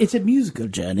 It's a musical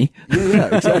journey.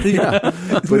 Yeah, exactly.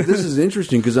 But this is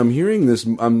interesting because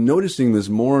I'm noticing this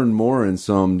more and more in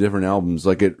some different albums.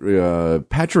 Like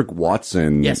Patrick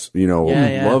Watson,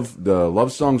 the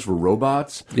love songs for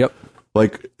robots. Yep.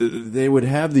 Like they would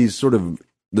have these sort of.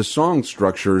 The song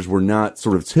structures were not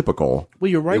sort of typical.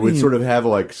 Well, you're right. They would sort of have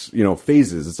like,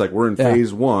 phases. It's like we're in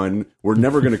phase 1. We're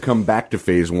never going to come back to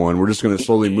phase 1. We're just going to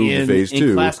slowly move to phase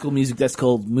 2. In classical music, that's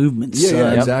called movements.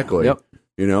 Yeah, exactly. Yep.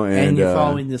 You know, and you're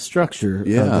following the structure.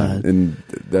 Yeah, of that. And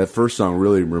that first song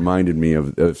really reminded me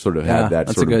of sort of had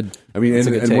that sort of. I mean,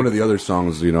 and one of the other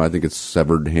songs, I think it's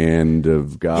 "Severed Hand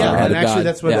of God." Yeah, and actually,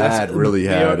 that's what that really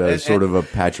had sort of a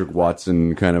Patrick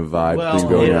Watson kind of vibe thing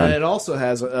going on. It also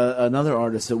has another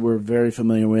artist that we're very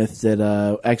familiar with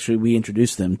that actually we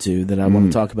introduced them to that I want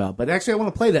to talk about. But actually, I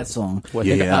want to play that song.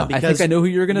 I think I know who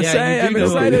you're going to say. I'm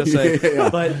excited.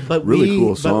 But really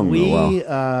cool song.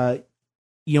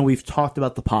 We've talked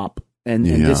about the pop, and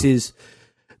this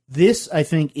I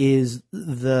think is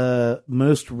the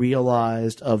most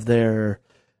realized of their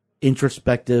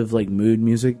introspective like mood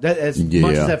music. That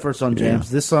much as that first song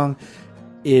jams, this song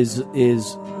is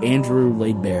Andrew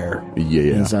laid bare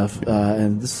and stuff,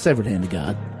 and this is Severed Hand of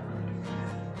God.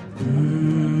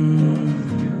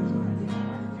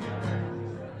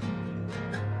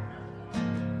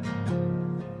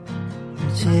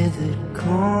 Tethered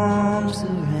comes the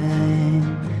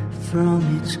rain from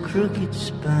its crooked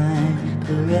spine.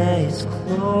 Pariahs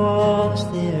close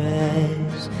their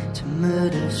eyes to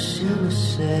murder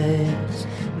suicides.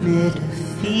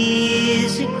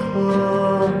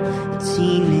 Metaphysical, a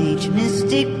teenage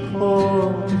mystic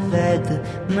pole. Divide the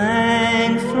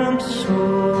mind from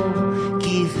soul,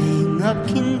 giving up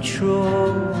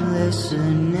control. Lesser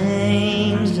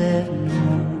names have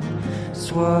known.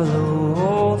 Swallow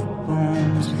all the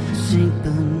bones, sink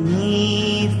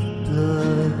beneath the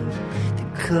blood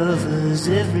that covers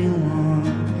everyone.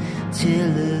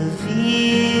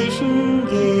 Television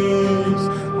gaze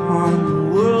on the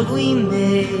world we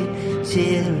made.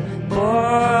 Tear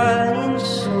body and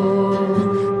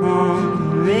soul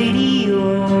on the radio.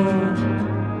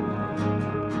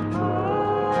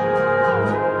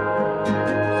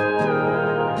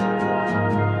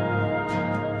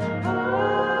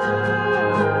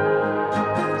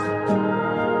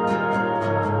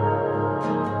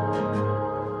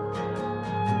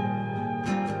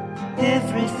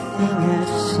 Everything I've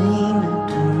seen, I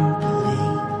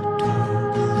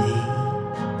don't believe.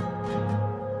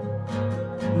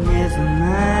 Never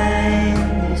mind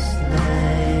this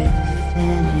life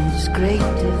and its great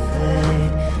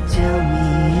divide. Tell me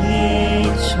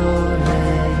it's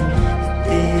alright, that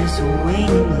there's a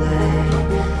waning light.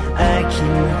 I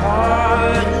can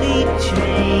hardly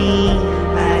dream.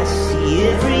 I see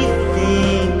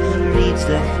everything reads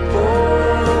like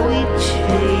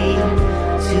poetry.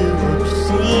 To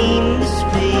obscene the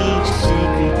speech,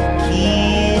 sacred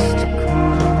keys to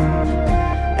come.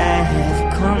 I have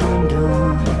come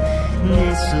undone,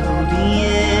 nestled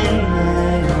in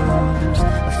my arms.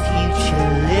 A future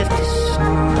left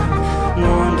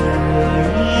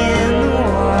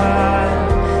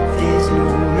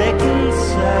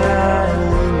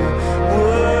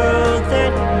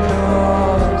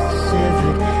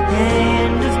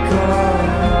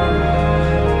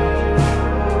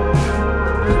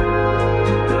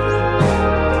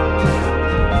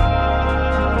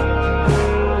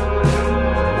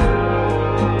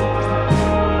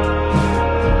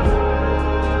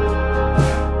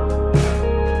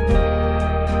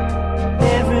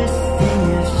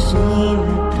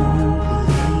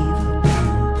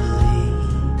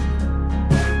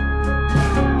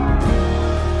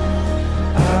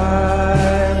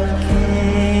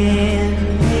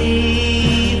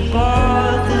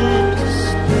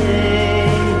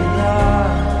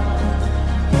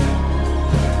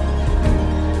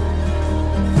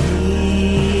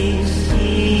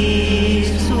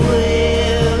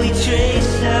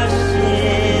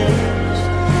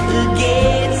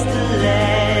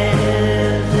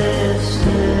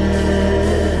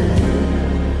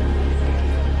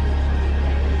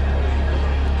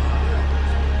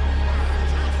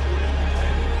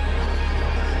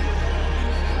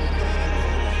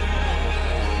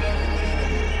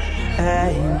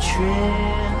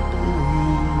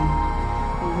trembling.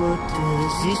 What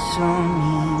does this all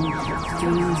mean?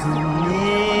 Through the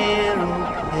narrow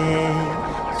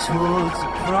path towards the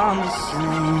promised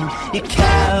land, you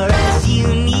cower as you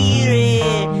near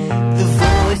it. The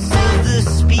voice of the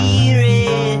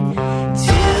spirit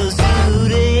tells you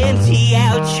to empty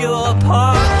out your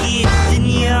pockets, and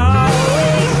you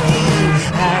always do.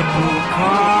 Hypochondria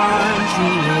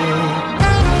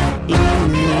in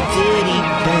the dirty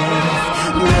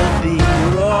bath, rubbing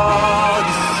raw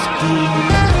the skin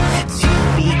to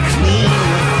be clean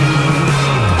within.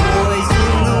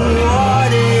 Poison the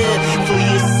water for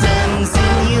your sons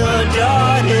and your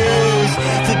daughters.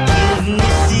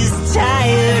 Forgiveness is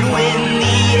tired when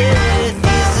the earth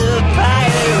is a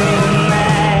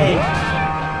pyramid.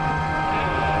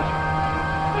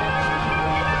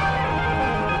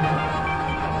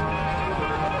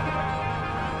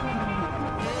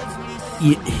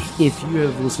 If you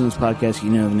have listened to this podcast, you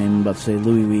know the name I'm about to say,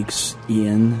 Louis Weeks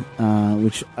Ian,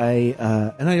 which and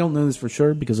I don't know this for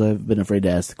sure because I've been afraid to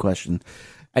ask the question.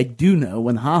 I do know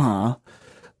when HaHa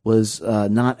was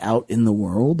not out in the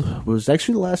world was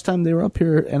actually the last time they were up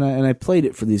here, and I played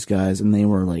it for these guys, and they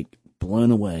were like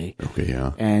blown away. Okay,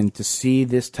 yeah. And to see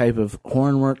this type of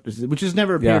horn work, which has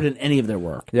never appeared in any of their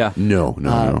work. Yeah. No.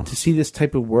 To see this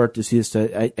type of work, to see this,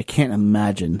 I can't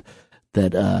imagine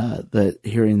that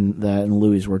hearing that in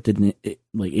Louis' work didn't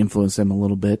like influence them a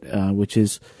little bit, which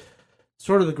is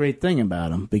sort of the great thing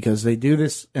about them, because they do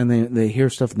this and they hear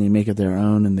stuff and they make it their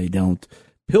own, and they don't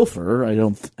pilfer. I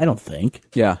don't think.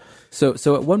 Yeah.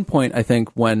 So at one point, I think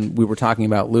when we were talking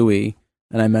about Louis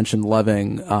and I mentioned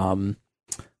loving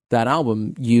that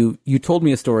album, you told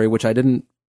me a story which I didn't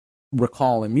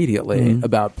recall immediately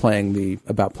about playing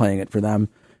it for them.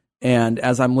 And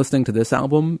as I'm listening to this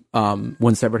album,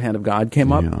 when Severed Hand of God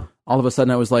came up, all of a sudden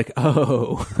I was like,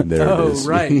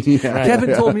 right.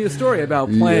 Kevin told me a story about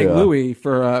playing Louis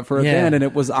for a band, and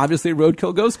it was obviously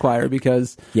Roadkill Ghost Choir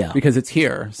because it's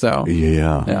here. So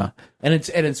and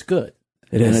it's good.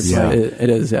 It is. It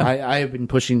is. Yeah. I have been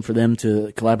pushing for them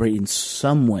to collaborate in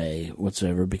some way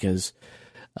whatsoever, because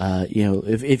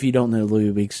if you don't know, Louis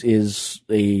Weeks is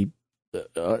a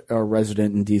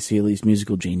resident in DC, at least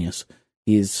musical genius.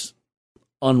 He's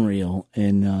unreal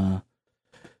and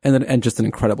just an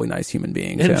incredibly nice human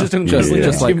being. And just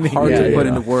like hard to put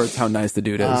into words how nice the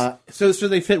dude is. So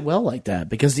they fit well like that,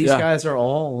 because these guys are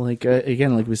all like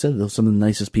again, like we said, they're some of the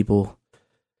nicest people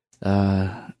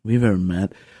we've ever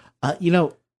met.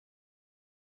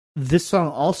 This song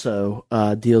also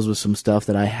deals with some stuff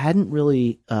that I hadn't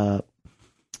really. And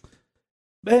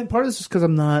part of this is because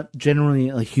I'm not generally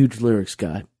a huge lyrics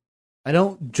guy. I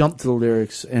don't jump to the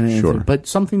lyrics and anything, but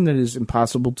something that is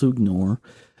impossible to ignore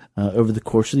over the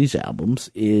course of these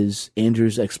albums is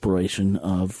Andrew's exploration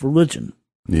of religion.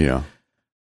 Yeah.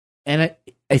 And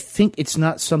I think it's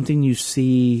not something you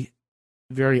see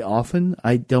very often.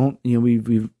 I don't,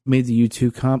 we've made the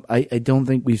U2 comp. I don't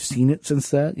think we've seen it since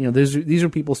that. These are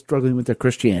people struggling with their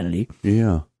Christianity.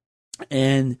 Yeah.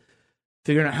 And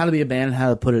figuring out how to be a band and how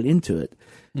to put it into it.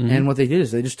 Mm-hmm. And what they did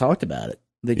is they just talked about it.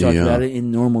 They talked about it in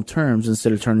normal terms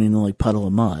instead of turning into like puddle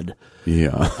of mud.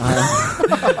 Yeah.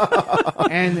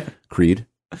 And Creed.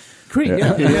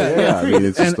 Yeah. I mean,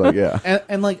 it's just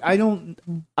and like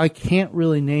I can't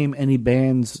really name any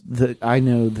bands that I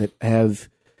know that have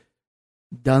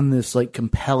done this like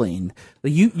compelling.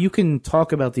 Like you can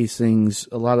talk about these things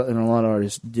a lot of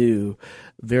artists do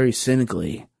very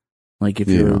cynically. Like if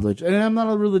you're religious, and I'm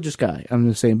not a religious guy, I'm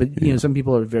just saying, but some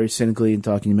people are very cynically in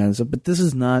talking about it and stuff, but this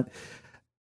is not.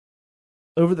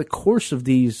 Over the course of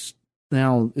these,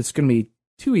 now it's going to be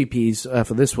 2 EPs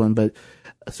for this one, but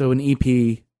so an EP,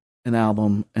 an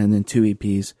album, and then 2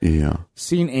 EPs. Yeah.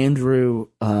 Seeing Andrew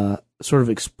sort of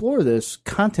explore this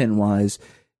content-wise,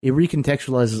 it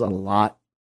recontextualizes a lot.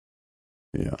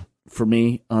 Yeah. For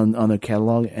me on their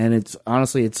catalog, and it's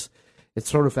honestly it's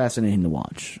sort of fascinating to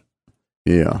watch.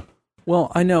 Yeah.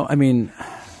 Well, I know. I mean,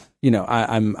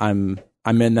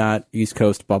 I'm in that East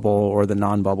Coast bubble or the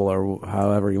non-bubble or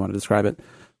however you want to describe it.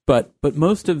 But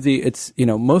most of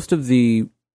the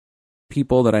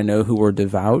people that I know who are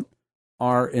devout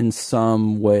are in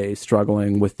some way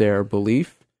struggling with their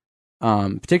belief,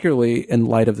 particularly in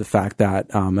light of the fact that,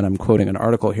 and I'm quoting an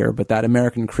article here, but that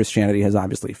American Christianity has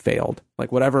obviously failed.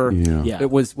 Like whatever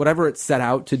it set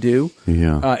out to do,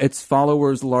 its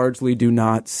followers largely do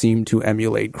not seem to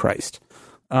emulate Christ.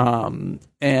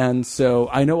 And so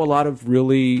I know a lot of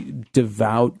really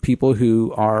devout people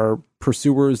who are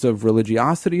pursuers of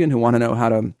religiosity and who want to know how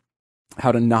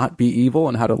to not be evil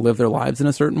and how to live their lives in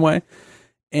a certain way.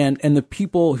 And the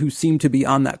people who seem to be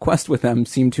on that quest with them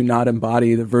seem to not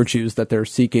embody the virtues that they're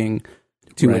seeking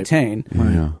to attain.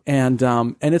 Yeah.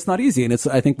 And it's not easy. And it's,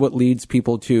 I think, what leads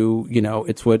people to,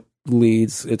 it's what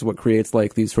creates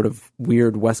like these sort of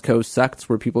weird West Coast sects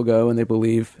where people go and they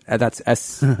believe that's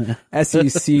SECTS. That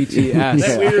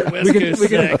weird West Coast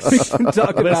sects. We can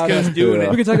talk West about Coast doing it.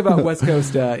 We can talk about West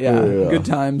Coast, good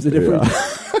times at different.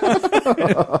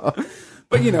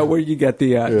 But where you get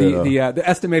the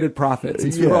estimated profits.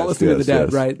 Since we're all listening to the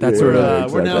dead, right? That's sort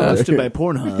of we're now hosted by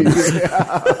Pornhub.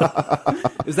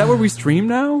 Is that where we stream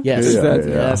now? Yes. Is that,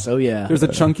 Yes. Oh yeah. There's a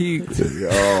chunky.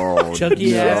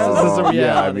 Chunky ass is a reality.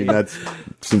 Yeah, I mean that's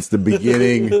since the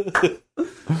beginning.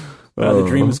 The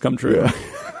dream has come true.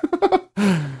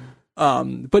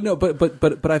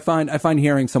 But I find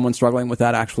hearing someone struggling with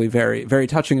that actually very, very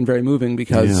touching and very moving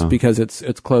because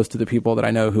it's close to the people that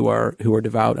I know who are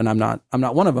devout, and I'm not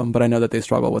one of them, but I know that they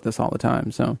struggle with this all the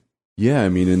time. So yeah, I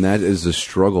mean, and that is a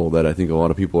struggle that I think a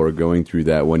lot of people are going through.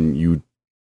 That when you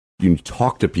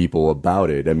talk to people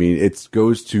about it, I mean, it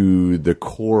goes to the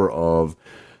core of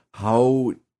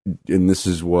how, and this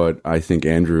is what I think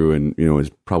Andrew is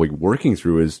probably working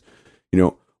through is,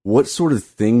 what sort of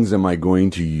things am I going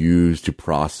to use to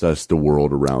process the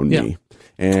world around me?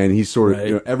 And he's sort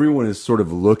of, everyone is sort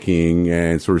of looking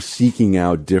and sort of seeking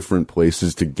out different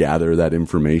places to gather that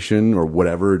information or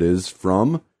whatever it is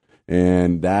from.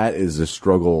 And that is a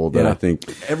struggle that I think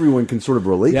everyone can sort of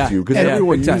relate to because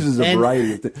everyone uses a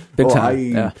variety of things.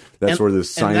 That's where the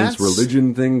science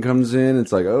religion thing comes in.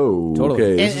 It's like,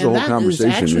 okay, this is a whole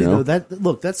conversation. Actually,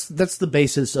 that's the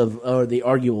basis of, or the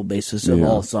arguable basis of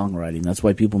all songwriting. That's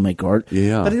why people make art.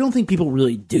 Yeah. But I don't think people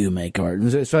really do make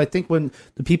art. So I think when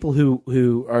the people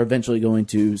who are eventually going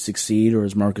to succeed, or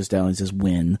as Marcus Dowling says,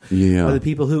 win, are the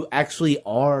people who actually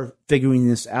are figuring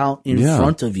this out in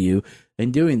front of you.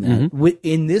 And doing that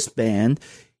in this band,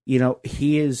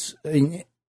 he is.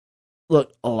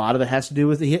 Look, a lot of it has to do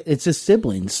with it's his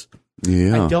siblings.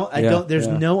 Yeah, I don't. There's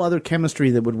no other chemistry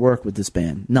that would work with this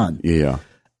band. None. Yeah,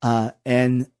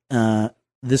 and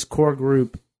this core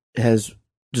group has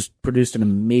just produced an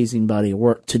amazing body of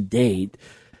work to date.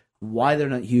 Why they're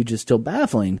not huge is still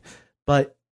baffling,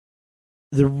 but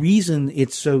the reason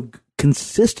it's so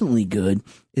consistently good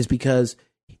is because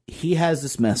he has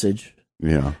this message.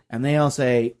 Yeah. And they all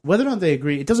say, whether or not they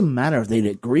agree, it doesn't matter if they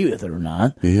agree with it or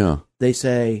not. Yeah. They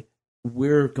say,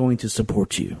 we're going to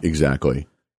support you. Exactly.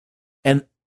 And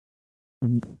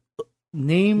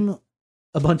name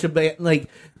a bunch of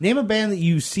name a band that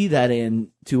you see that in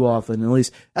too often, at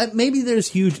least. Maybe there's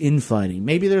huge infighting.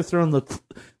 Maybe they're throwing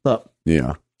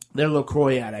they're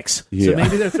LaCroix addicts. Yeah. So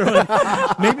maybe they're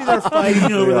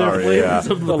fighting over their flavors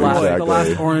of the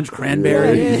last orange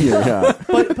cranberry.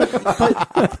 But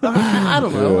I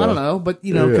don't know. But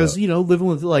because living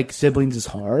with siblings is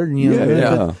hard.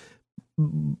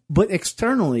 But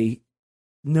externally,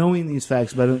 knowing these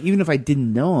facts about them, even if I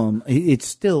didn't know them, it's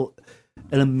still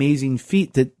an amazing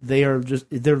feat that they're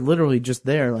literally just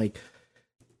there. Like,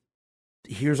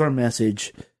 here's our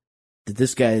message that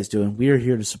this guy is doing. We are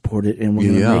here to support it, and we're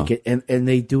going to make it. And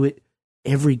they do it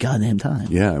every goddamn time.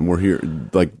 Yeah, and we're here.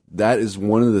 Like, that is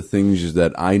one of the things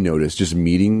that I noticed just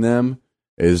meeting them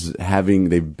is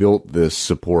they've built this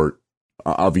support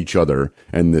of each other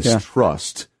and this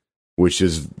trust, which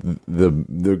is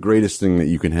the greatest thing that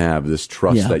you can have. This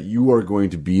trust that you are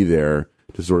going to be there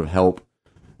to sort of help.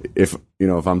 If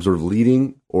I'm sort of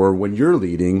leading, or when you're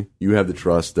leading, you have the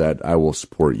trust that I will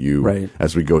support you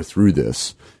as we go through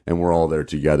this, and we're all there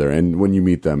together. And when you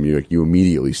meet them, you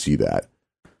immediately see that,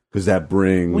 because that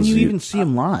brings when you even see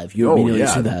them live, you immediately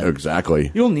see that.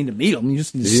 Exactly. You don't need to meet them. You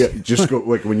just need to just go.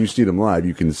 Like when you see them live,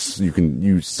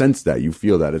 you sense that, you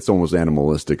feel that. It's almost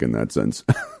animalistic in that sense.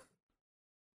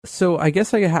 So I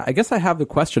guess I have the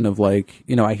question of I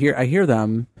hear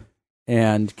them.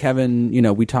 And Kevin,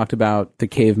 we talked about the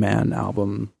Caveman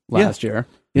album last year.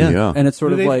 Yeah. And it's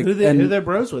sort of who they're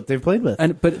bros with, they've played with.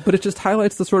 But it just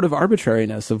highlights the sort of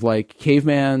arbitrariness of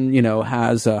Caveman,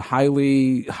 has a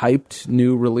highly hyped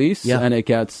new release and it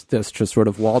gets this just sort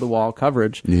of wall-to-wall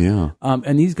coverage. Yeah.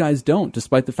 And these guys don't,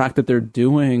 despite the fact that they're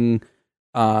doing,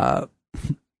 I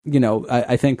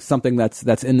think something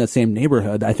that's in the same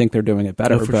neighborhood. I think they're doing it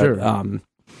better. For sure.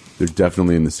 They're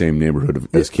definitely in the same neighborhood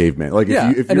as Caveman. Like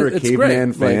if you're a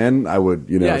Caveman fan, I would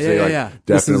say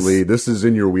definitely this is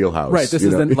in your wheelhouse. Right. This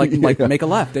is then like make a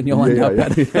left and you'll end up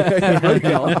at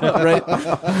Roadkill, right?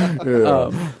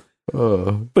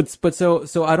 But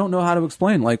so I don't know how to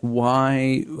explain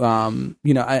why I'm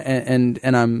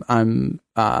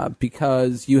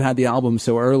because you had the album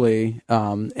so early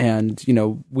and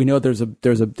we know there's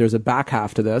a back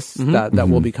half to this that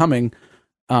will be coming.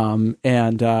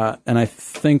 And I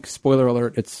think, spoiler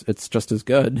alert, it's just as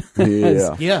good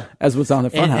as what's on the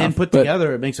front half. And put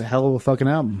together, it makes a hell of a fucking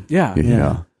album.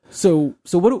 Yeah. So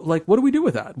what do we do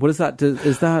with that? What is that?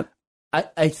 Is that?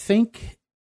 I think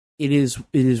it is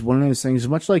one of those things,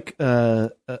 much like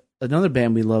another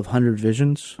band we love, 100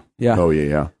 Visions. Yeah. Oh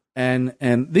yeah. And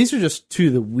these are just two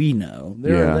that we know.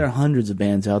 There are hundreds of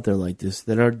bands out there like this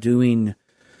that are doing.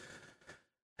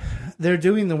 They're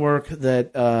doing the work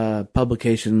that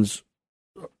publications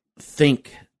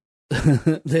think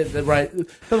that write.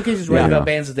 Publications write about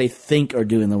bands that they think are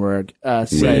doing the work.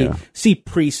 See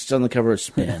Priests on the cover of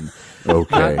Spin.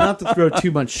 Okay. Not to throw too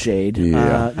much shade.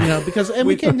 Because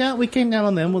we came down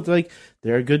on them with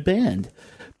they're a good band,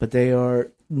 but they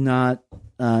are not.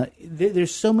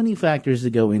 There's so many factors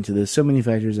that go into this. So many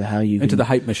factors of how you into the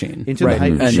hype machine. Into the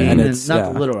hype machine, and it's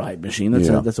not the literal hype machine. That's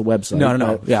a website.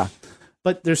 No. Yeah.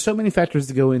 But there's so many factors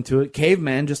that go into it.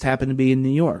 Caveman just happened to be in New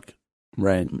York.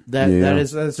 Right.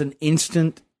 That's an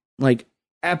instant,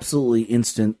 absolutely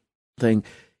instant thing.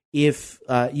 If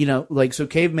so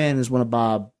Caveman is one of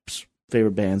Bob's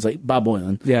favorite bands, like Bob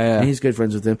Boilen. Yeah. And he's good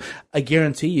friends with him. I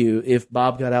guarantee you, if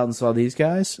Bob got out and saw these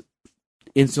guys,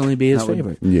 instantly be his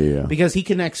favorite. Yeah. Because he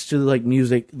connects to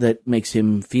music that makes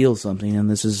him feel something, and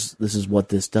this is what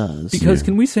this does. Because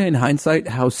can we say in hindsight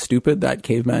how stupid that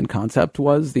Caveman concept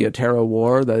was, the Otero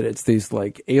War, that it's these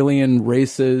alien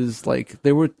races, I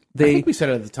think we said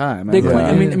it at the time. They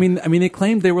they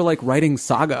claimed they were writing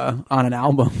Saga on an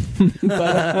album.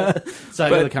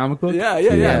 Saga the comic book?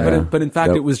 Yeah. But in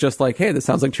fact it was just hey, this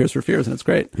sounds like Tears for Fears and it's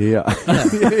great. Yeah.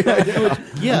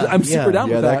 I'm super down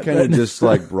with that. That kind of just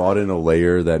brought in a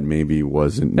layer that maybe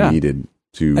wasn't needed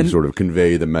to sort of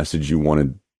convey the message you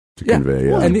wanted to convey.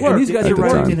 Yeah. And these guys are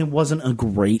writing, and it wasn't a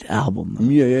great album, though.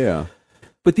 Yeah.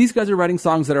 But these guys are writing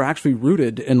songs that are actually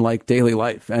rooted in daily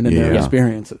life and in their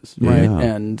experiences, right?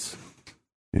 And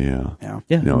you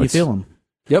feel them.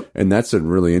 Yep. And that's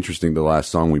really interesting. The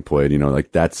last song we played,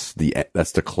 that's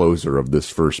the closer of this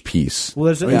first piece.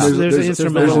 Well, there's an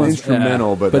instrumental. There's an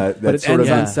instrumental, but that sort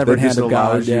of Severed Hand of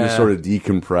God allows you to sort of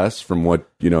decompress from what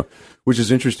which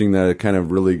is interesting that it kind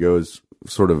of really goes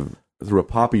sort of through a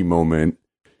poppy moment.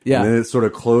 Yeah. And then it sort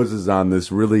of closes on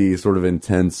this really sort of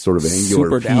intense, sort of angular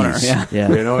Super piece.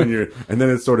 downer, and then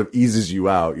it sort of eases you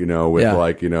out,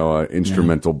 with an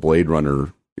instrumental Blade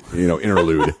Runner,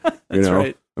 interlude. That's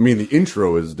right. I mean, the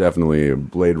intro is definitely a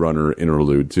Blade Runner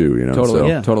interlude too,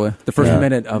 Totally, totally. The first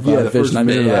minute of the Vision. First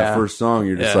minute of that first song,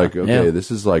 you're just this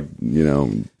is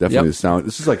definitely the sound.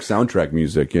 This is soundtrack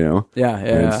music, Yeah.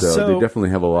 And so they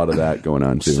definitely have a lot of that going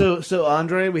on too. So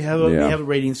Andre, we have a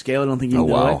rating scale. I don't think you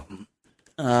know it.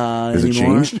 Is it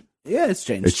changed? Yeah, it's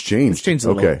changed. It's changed. It's changed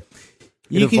a little. Okay.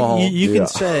 You can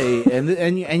say,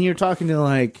 and you're talking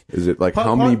to Is it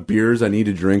how many beers I need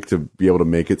to drink to be able to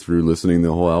make it through listening to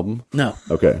the whole album? No.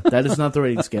 Okay. That is not the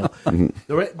rating scale.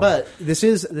 But this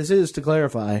is to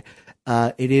clarify.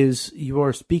 It is you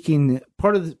are speaking.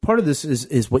 Part of this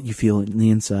is what you feel in the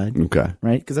inside. Okay.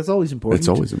 Right? Because that's always important. It's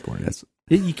always important. Yes.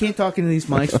 You can't talk into these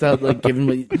mics without giving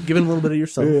a little bit of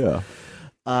yourself. Yeah.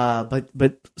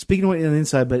 But speaking of what on the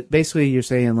inside, but basically you're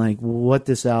saying what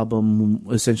this album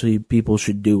essentially people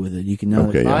should do with it. You can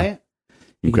buy it,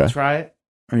 you can try it,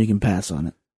 or you can pass on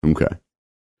it. Okay.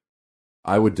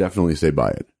 I would definitely say buy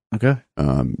it. Okay.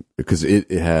 Because it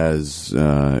has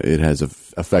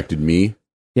affected me.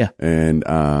 Yeah. And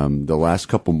the last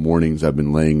couple mornings I've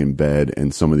been laying in bed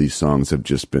and some of these songs have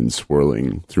just been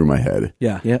swirling through my head.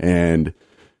 Yeah. And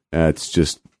it's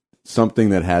just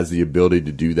something that has the ability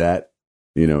to do that.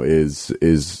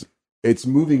 It's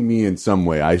moving me in some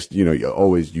way. I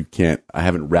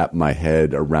haven't wrapped my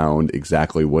head around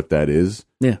exactly what that is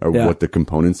what the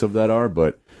components of that are,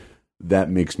 but that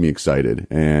makes me excited.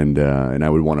 And I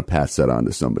would want to pass that on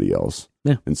to somebody else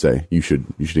and say, you should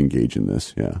engage in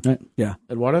this. Yeah. Right. Yeah.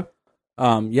 Eduardo?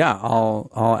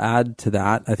 I'll add to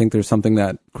that. I think there's something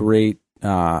that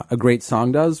a great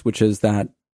song does, which is that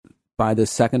by the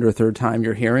second or third time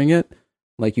you're hearing it,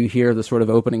 you hear the sort of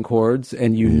opening chords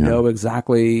and you know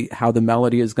exactly how the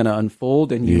melody is going to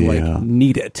unfold and you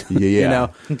need it.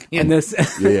 And this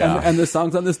and the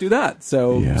songs on this do that.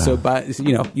 So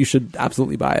you should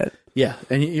absolutely buy it. Yeah,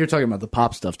 and you're talking about the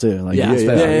pop stuff too. Yeah.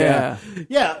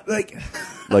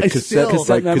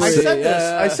 cassette memory.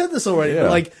 I said this already.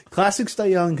 But classic Stay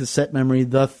Young, Cassette Memory.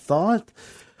 The thought,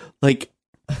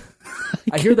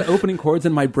 I hear the opening chords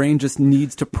and my brain just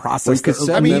needs to process the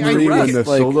cassette memory when the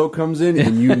like, solo comes in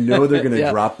and you know they're going to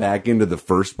drop back into the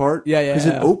first part. Because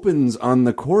it opens on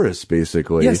the chorus,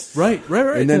 basically. Yes, right.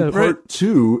 And then part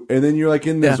two, and then you're like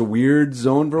in this weird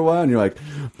zone for a while, and you're like,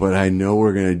 but I know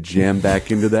we're going to jam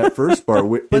back into that first part.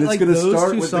 And it's like going to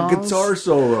start with the guitar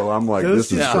solo. I'm like,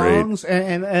 this is great.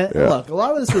 And look, a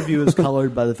lot of this review is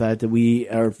colored by the fact that we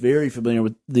are very familiar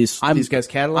with these guys'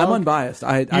 catalog. I'm unbiased.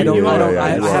 I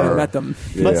haven't met them.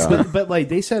 But like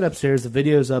they said upstairs, the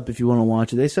video's up if you want to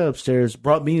watch it. They said upstairs,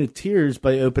 brought me to tears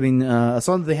by opening a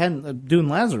song that they hadn't doing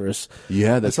Lazarus.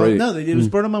 Yeah, that's right. No, they did. It was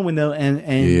Burn on My Window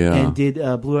and did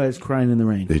Blue Eyes Crying in the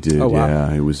Rain. They did. Oh, wow.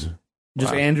 Yeah, it was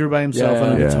just Andrew by himself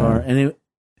on a guitar, and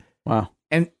wow.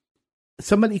 And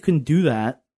somebody can do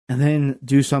that and then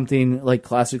do something like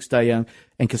Classics Die Young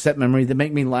and Cassette Memory that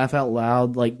make me laugh out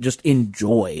loud, like just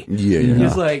enjoy.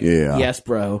 It's like, yes,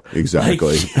 bro.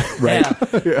 Exactly. Like,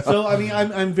 right. So I mean,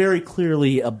 I'm very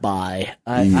clearly a buy.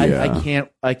 I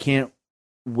can't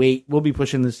wait. We'll be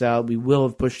pushing this out. We will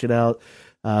have pushed it out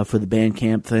for the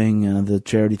Bandcamp thing, the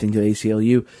charity thing to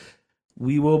ACLU.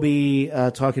 We will be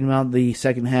talking about the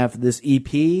second half of this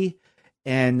EP,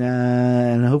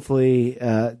 and hopefully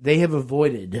they have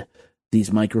avoided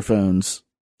these microphones.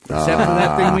 Except for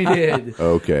that thing we did.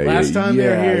 Okay. Last time they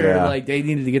were here, like they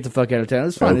needed to get the fuck out of town.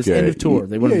 It's fine. Okay. It's end of tour.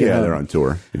 They want to get home. They're on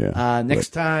tour. Yeah. Next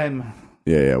time.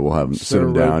 Yeah, we'll have them sit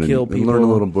them down and learn a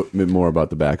little bit more about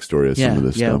the backstory of some of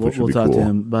this stuff. Which we'll talk to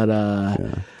him. But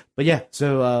yeah,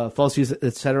 so False Use,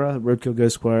 etc. Roadkill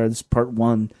Ghost Squads Part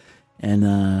 1, and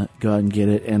go ahead and get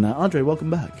it. And Andre, welcome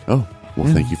back. Oh,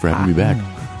 well, thank you for having me back.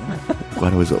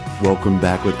 Glad I was welcomed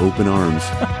back with open arms.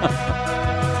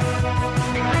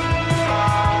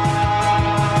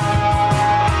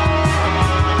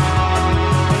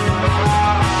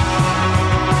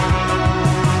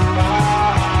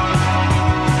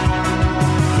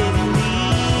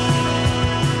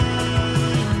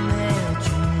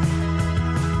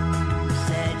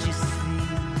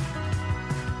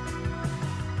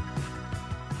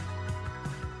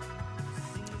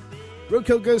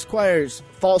 Roadkill Ghost Choirs,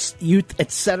 False Youth,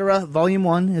 etc. Volume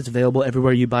 1 is available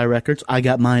everywhere you buy records. I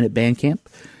got mine at Bandcamp.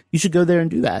 You should go there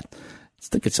and do that. I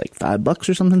think it's like $5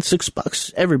 or something,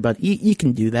 $6. Everybody, you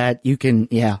can do that. You can,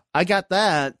 I got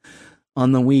that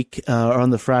on the week, or on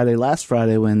the Friday, last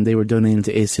Friday, when they were donating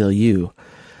to ACLU.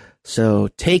 So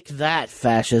take that,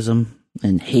 fascism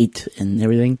and hate and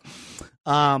everything.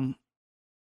 That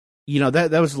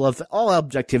was love. All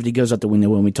objectivity goes out the window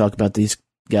when we talk about these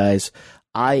guys.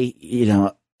 I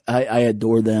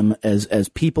adore them as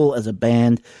people, as a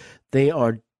band. They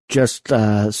are just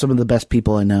some of the best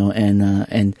people I know,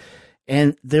 and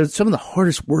they're some of the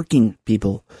hardest working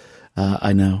people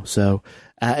I know. So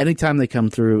anytime they come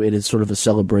through, it is sort of a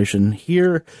celebration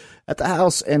here at the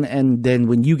house, and then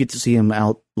when you get to see them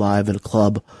out live at a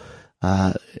club,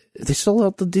 they sold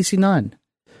out the DC-9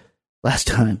 last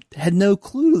time. They had no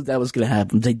clue that was going to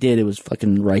happen. They did. It was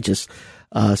fucking righteous.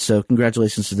 So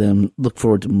congratulations to them. Look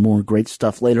forward to more great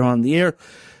stuff later on in the year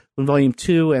when Volume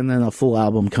 2 and then a full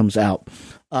album comes out.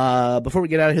 Before we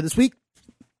get out of here this week,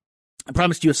 I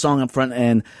promised you a song up front,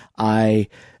 and I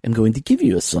am going to give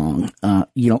you a song.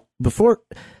 Before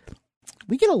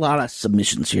we get a lot of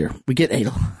submissions here. We get a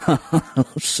lot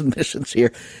of submissions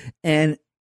here. And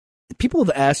people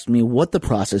have asked me what the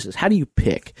process is. How do you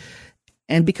pick?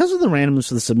 And because of the randomness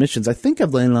of the submissions, I think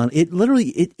I've landed on it. Literally,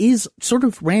 it is sort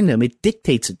of random. It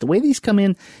dictates it. The way these come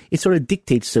in, it sort of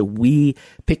dictates. So we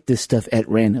pick this stuff at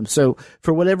random. So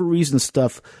for whatever reason,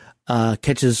 stuff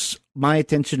catches my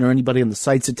attention or anybody on the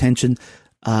site's attention.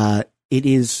 It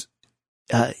is,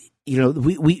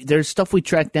 there's stuff we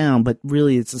track down, but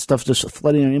really it's the stuff just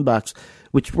flooding our inbox,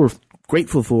 which we're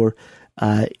grateful for.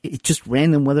 It's just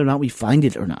random whether or not we find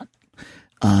it or not.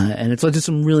 And it's led to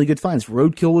some really good finds.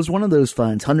 Roadkill was one of those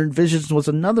finds. 100 Visions was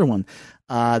another one.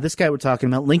 This guy we're talking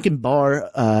about, Lincoln Barr,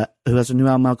 who has a new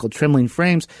album out called Trembling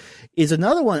Frames, is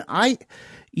another one. I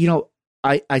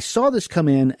saw this come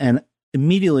in, and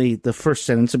immediately the first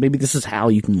sentence, and maybe this is how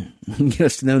you can get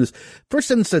us to know this. First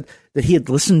sentence said that he had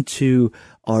listened to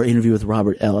our interview with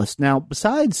Robert Ellis. Now,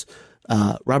 besides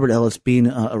Robert Ellis being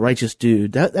a righteous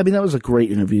dude, that was a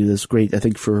great interview. That's great, I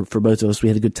think, for both of us. We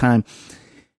had a good time.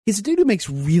 He's a dude who makes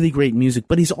really great music,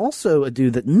 but he's also a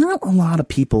dude that not a lot of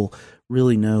people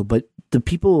really know. But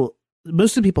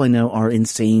most of the people I know are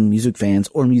insane music fans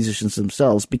or musicians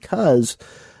themselves because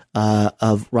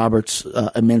of Robert's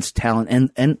immense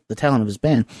talent and the talent of his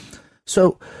band.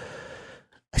 So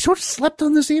I sort of slept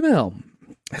on this email.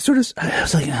 I was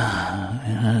like,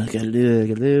 gotta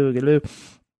do.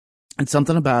 And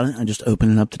something about it, I just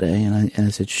opened it up today and I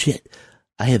said, shit,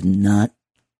 I have not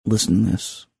listen to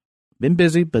this. Been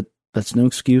busy, but that's no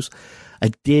excuse.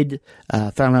 I did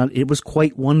found out it was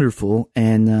quite wonderful,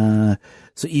 and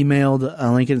so emailed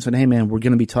Lincoln and said, "Hey man, we're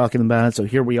going to be talking about it." So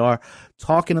here we are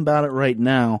talking about it right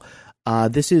now.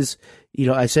 This is,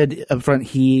 I said up front,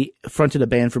 he fronted a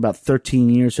band for about 13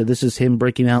 years, so this is him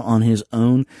breaking out on his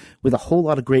own with a whole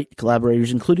lot of great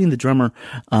collaborators, including the drummer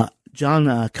John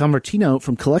Convertino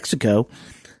from Calexico,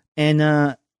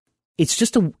 and it's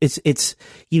just it's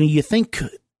you think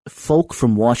folk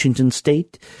from Washington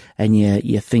State, and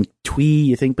you think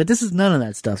twee, but this is none of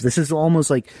that stuff. This is almost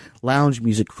like lounge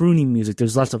music, crooning music.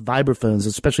 There's lots of vibraphones,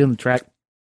 especially on the track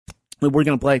that we're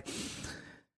going to play.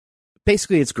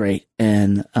 Basically, it's great,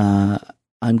 and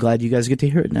I'm glad you guys get to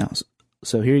hear it now.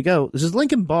 So here you go. This is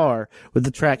Lincoln Barr with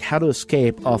the track How to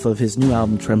Escape off of his new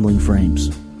album, Trembling Frames.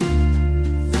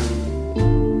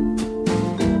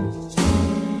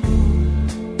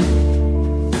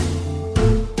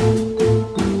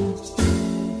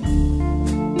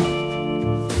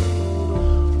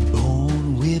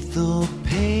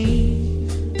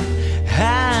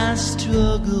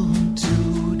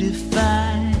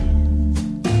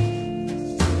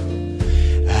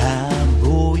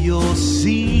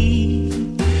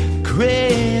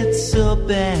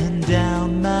 And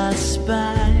down my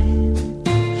spine,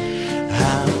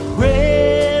 I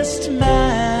pressed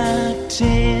my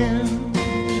tender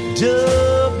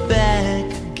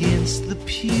back against the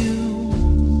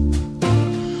pew,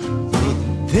 but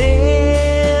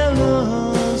there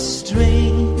a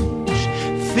strange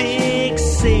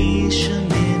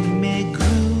fixation in me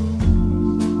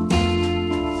grew.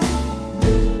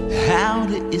 How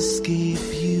to escape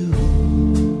you?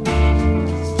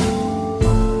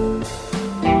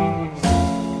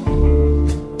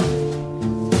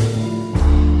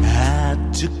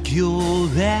 Your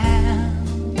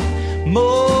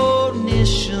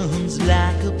admonitions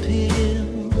like a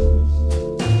pill,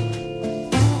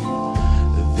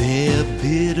 their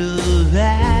bitter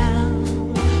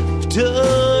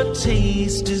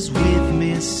aftertaste is with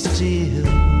me still.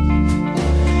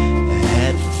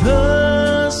 At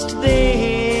first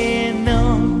they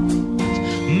numbed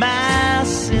my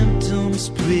symptoms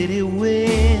pretty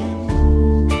well.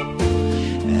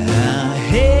 I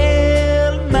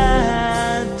held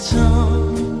my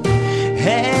tongue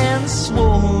and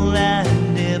swore I'd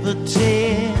never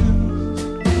tell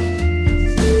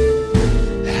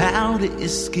how to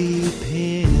escape hell.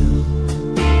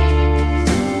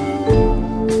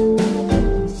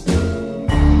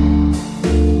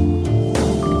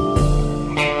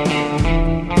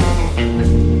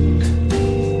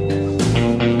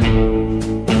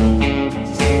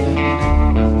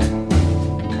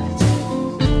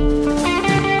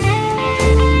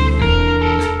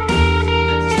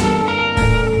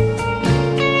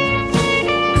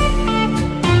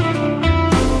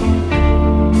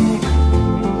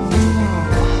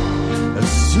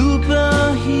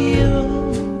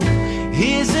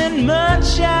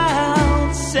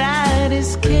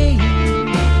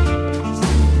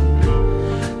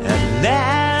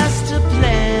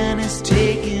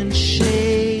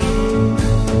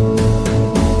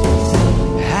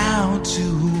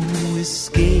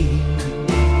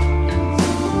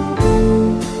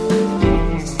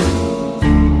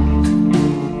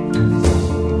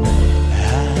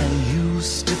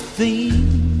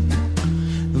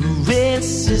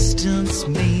 Resistance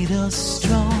made us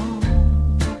strong.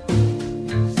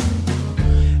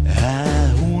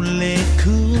 I only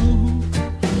could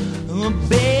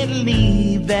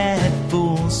believe that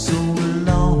for so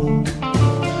long.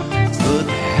 But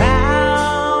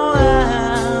how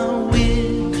I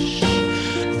wish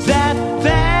that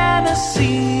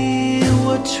fantasy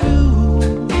were true.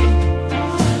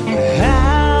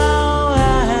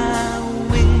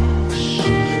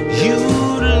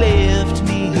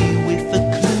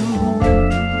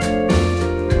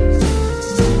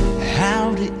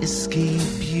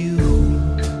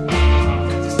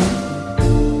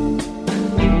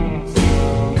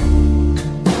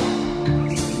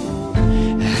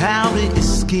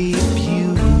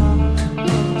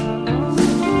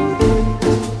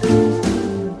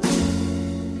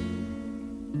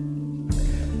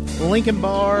 Lincoln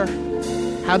Barr,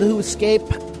 How to Escape.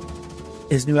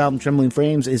 His new album, Trembling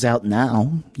Frames, is out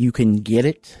now. You can get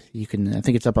it. I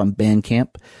think it's up on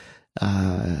Bandcamp,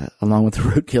 along with the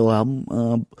Roadkill album.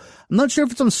 I'm not sure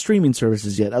if it's on streaming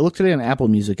services yet. I looked today on Apple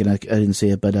Music and I didn't see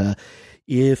it, but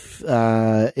if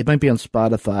it might be on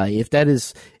Spotify. If that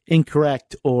is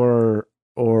incorrect or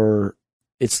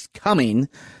it's coming,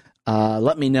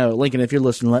 let me know. Lincoln, if you're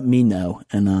listening, let me know,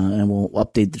 and we'll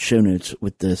update the show notes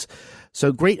with this.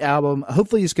 So great album.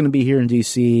 Hopefully it's going to be here in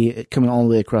DC, coming all the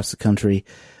way across the country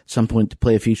at some point to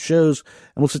play a few shows,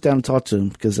 and we'll sit down and talk to him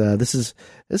because it's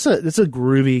a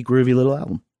groovy little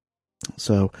album.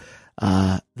 So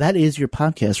that is your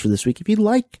podcast for this week. If you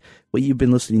like what you've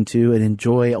been listening to and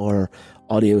enjoy our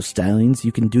audio stylings,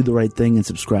 you can do the right thing and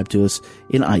subscribe to us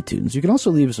in iTunes. You can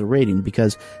also leave us a rating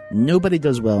because nobody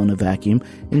does well in a vacuum.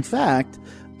 In fact,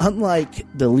 unlike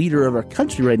the leader of our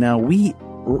country right now, we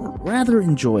rather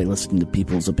enjoy listening to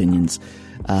people's opinions.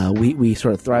 We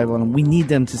sort of thrive on them. We need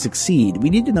them to succeed. We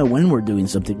need to know when we're doing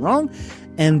something wrong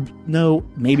and know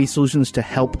maybe solutions to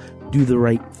help do the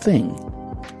right thing.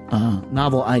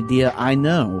 Novel idea, I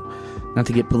know. Not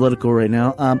to get political right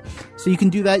now. So you can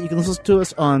do that. You can listen to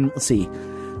us on, let's see,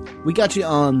 we got you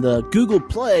on the Google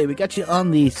Play. We got you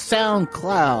on the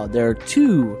SoundCloud. There are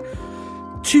two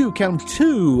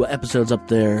episodes up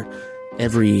there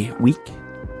every week.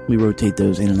 We rotate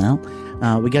those in and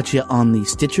out. We got you on the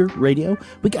Stitcher Radio.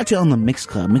 We got you on the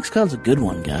Mixcloud. Mixcloud's a good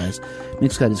one, guys.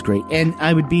 Mixcloud is great. And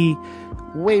I would be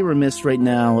way remiss right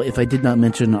now if I did not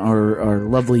mention our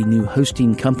lovely new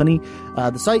hosting company.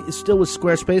 The site is still with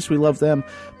Squarespace. We love them.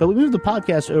 But we moved the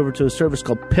podcast over to a service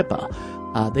called Pippa.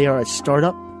 They are a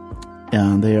startup.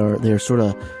 They're sort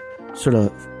of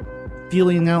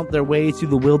feeling out their way through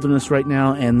the wilderness right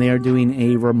now, and they are doing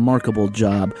a remarkable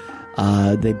job.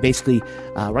 They basically,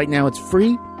 right now it's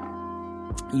free.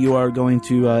 You are going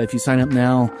to, if you sign up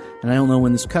now, and I don't know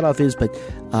when this cutoff is, but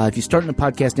if you start in a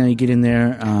podcast now, you get in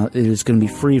there, it is going to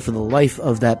be free for the life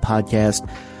of that podcast.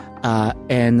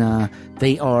 And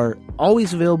they are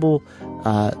always available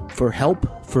for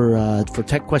help, for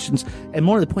tech questions, and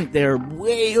more to the point, they're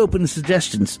way open to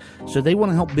suggestions. So they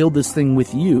want to help build this thing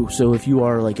with you. So if you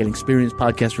are like an experienced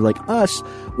podcaster like us,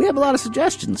 we have a lot of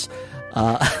suggestions.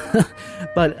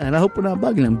 And I hope we're not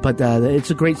bugging them, but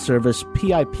it's a great service,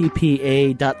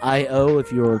 pippa.io.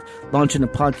 If you're launching a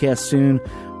podcast soon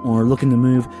or looking to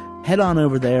move, head on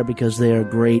over there because they are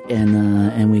great,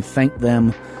 and we thank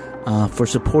them for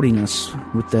supporting us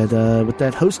with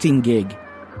that hosting gig.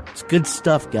 It's good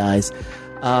stuff, guys.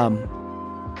 So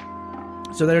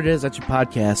there it is. That's your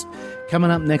podcast.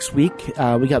 Coming up next week,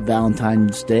 we got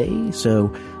Valentine's Day,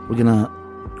 so we're gonna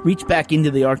reach back into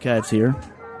the archives here.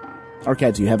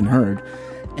 Archives you haven't heard,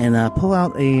 and pull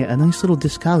out a nice little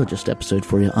Discologist episode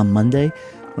for you on Monday,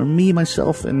 where me,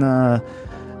 myself,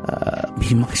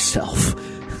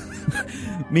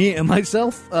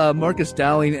 Marcus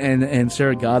Dowling and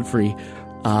Sarah Godfrey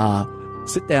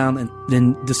sit down and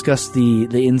then discuss the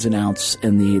ins and outs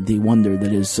and the wonder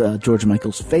that is George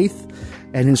Michael's faith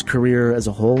and his career as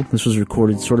a whole. This was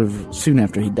recorded sort of soon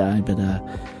after he died, but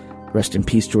rest in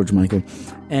peace, George Michael.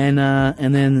 And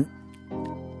then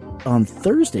on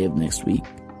Thursday of next week,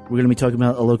 we're going to be talking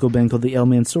about a local band called the El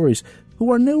Mansoris,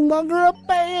 who are no longer a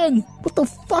band. What the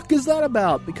fuck is that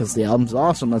about? Because the album's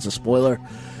awesome. That's a spoiler.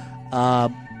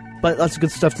 But lots of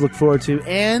good stuff to look forward to.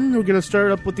 And we're going to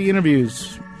start up with the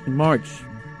interviews in March.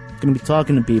 Going to be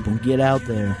talking to people. Get out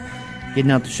there. Getting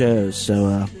out to shows.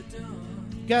 So,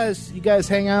 you guys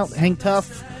hang out. Hang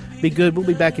tough. Be good. We'll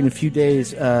be back in a few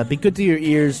days. Be good to your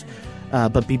ears,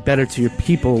 but be better to your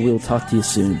people. We'll talk to you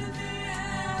soon.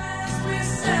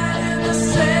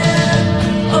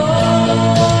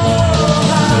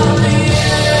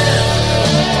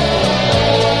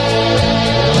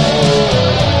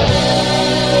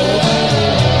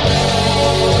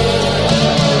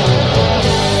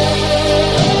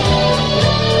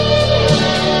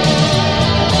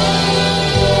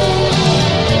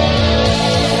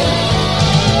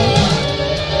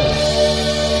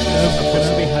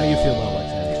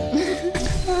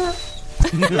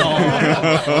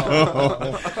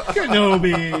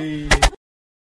 Kenobi.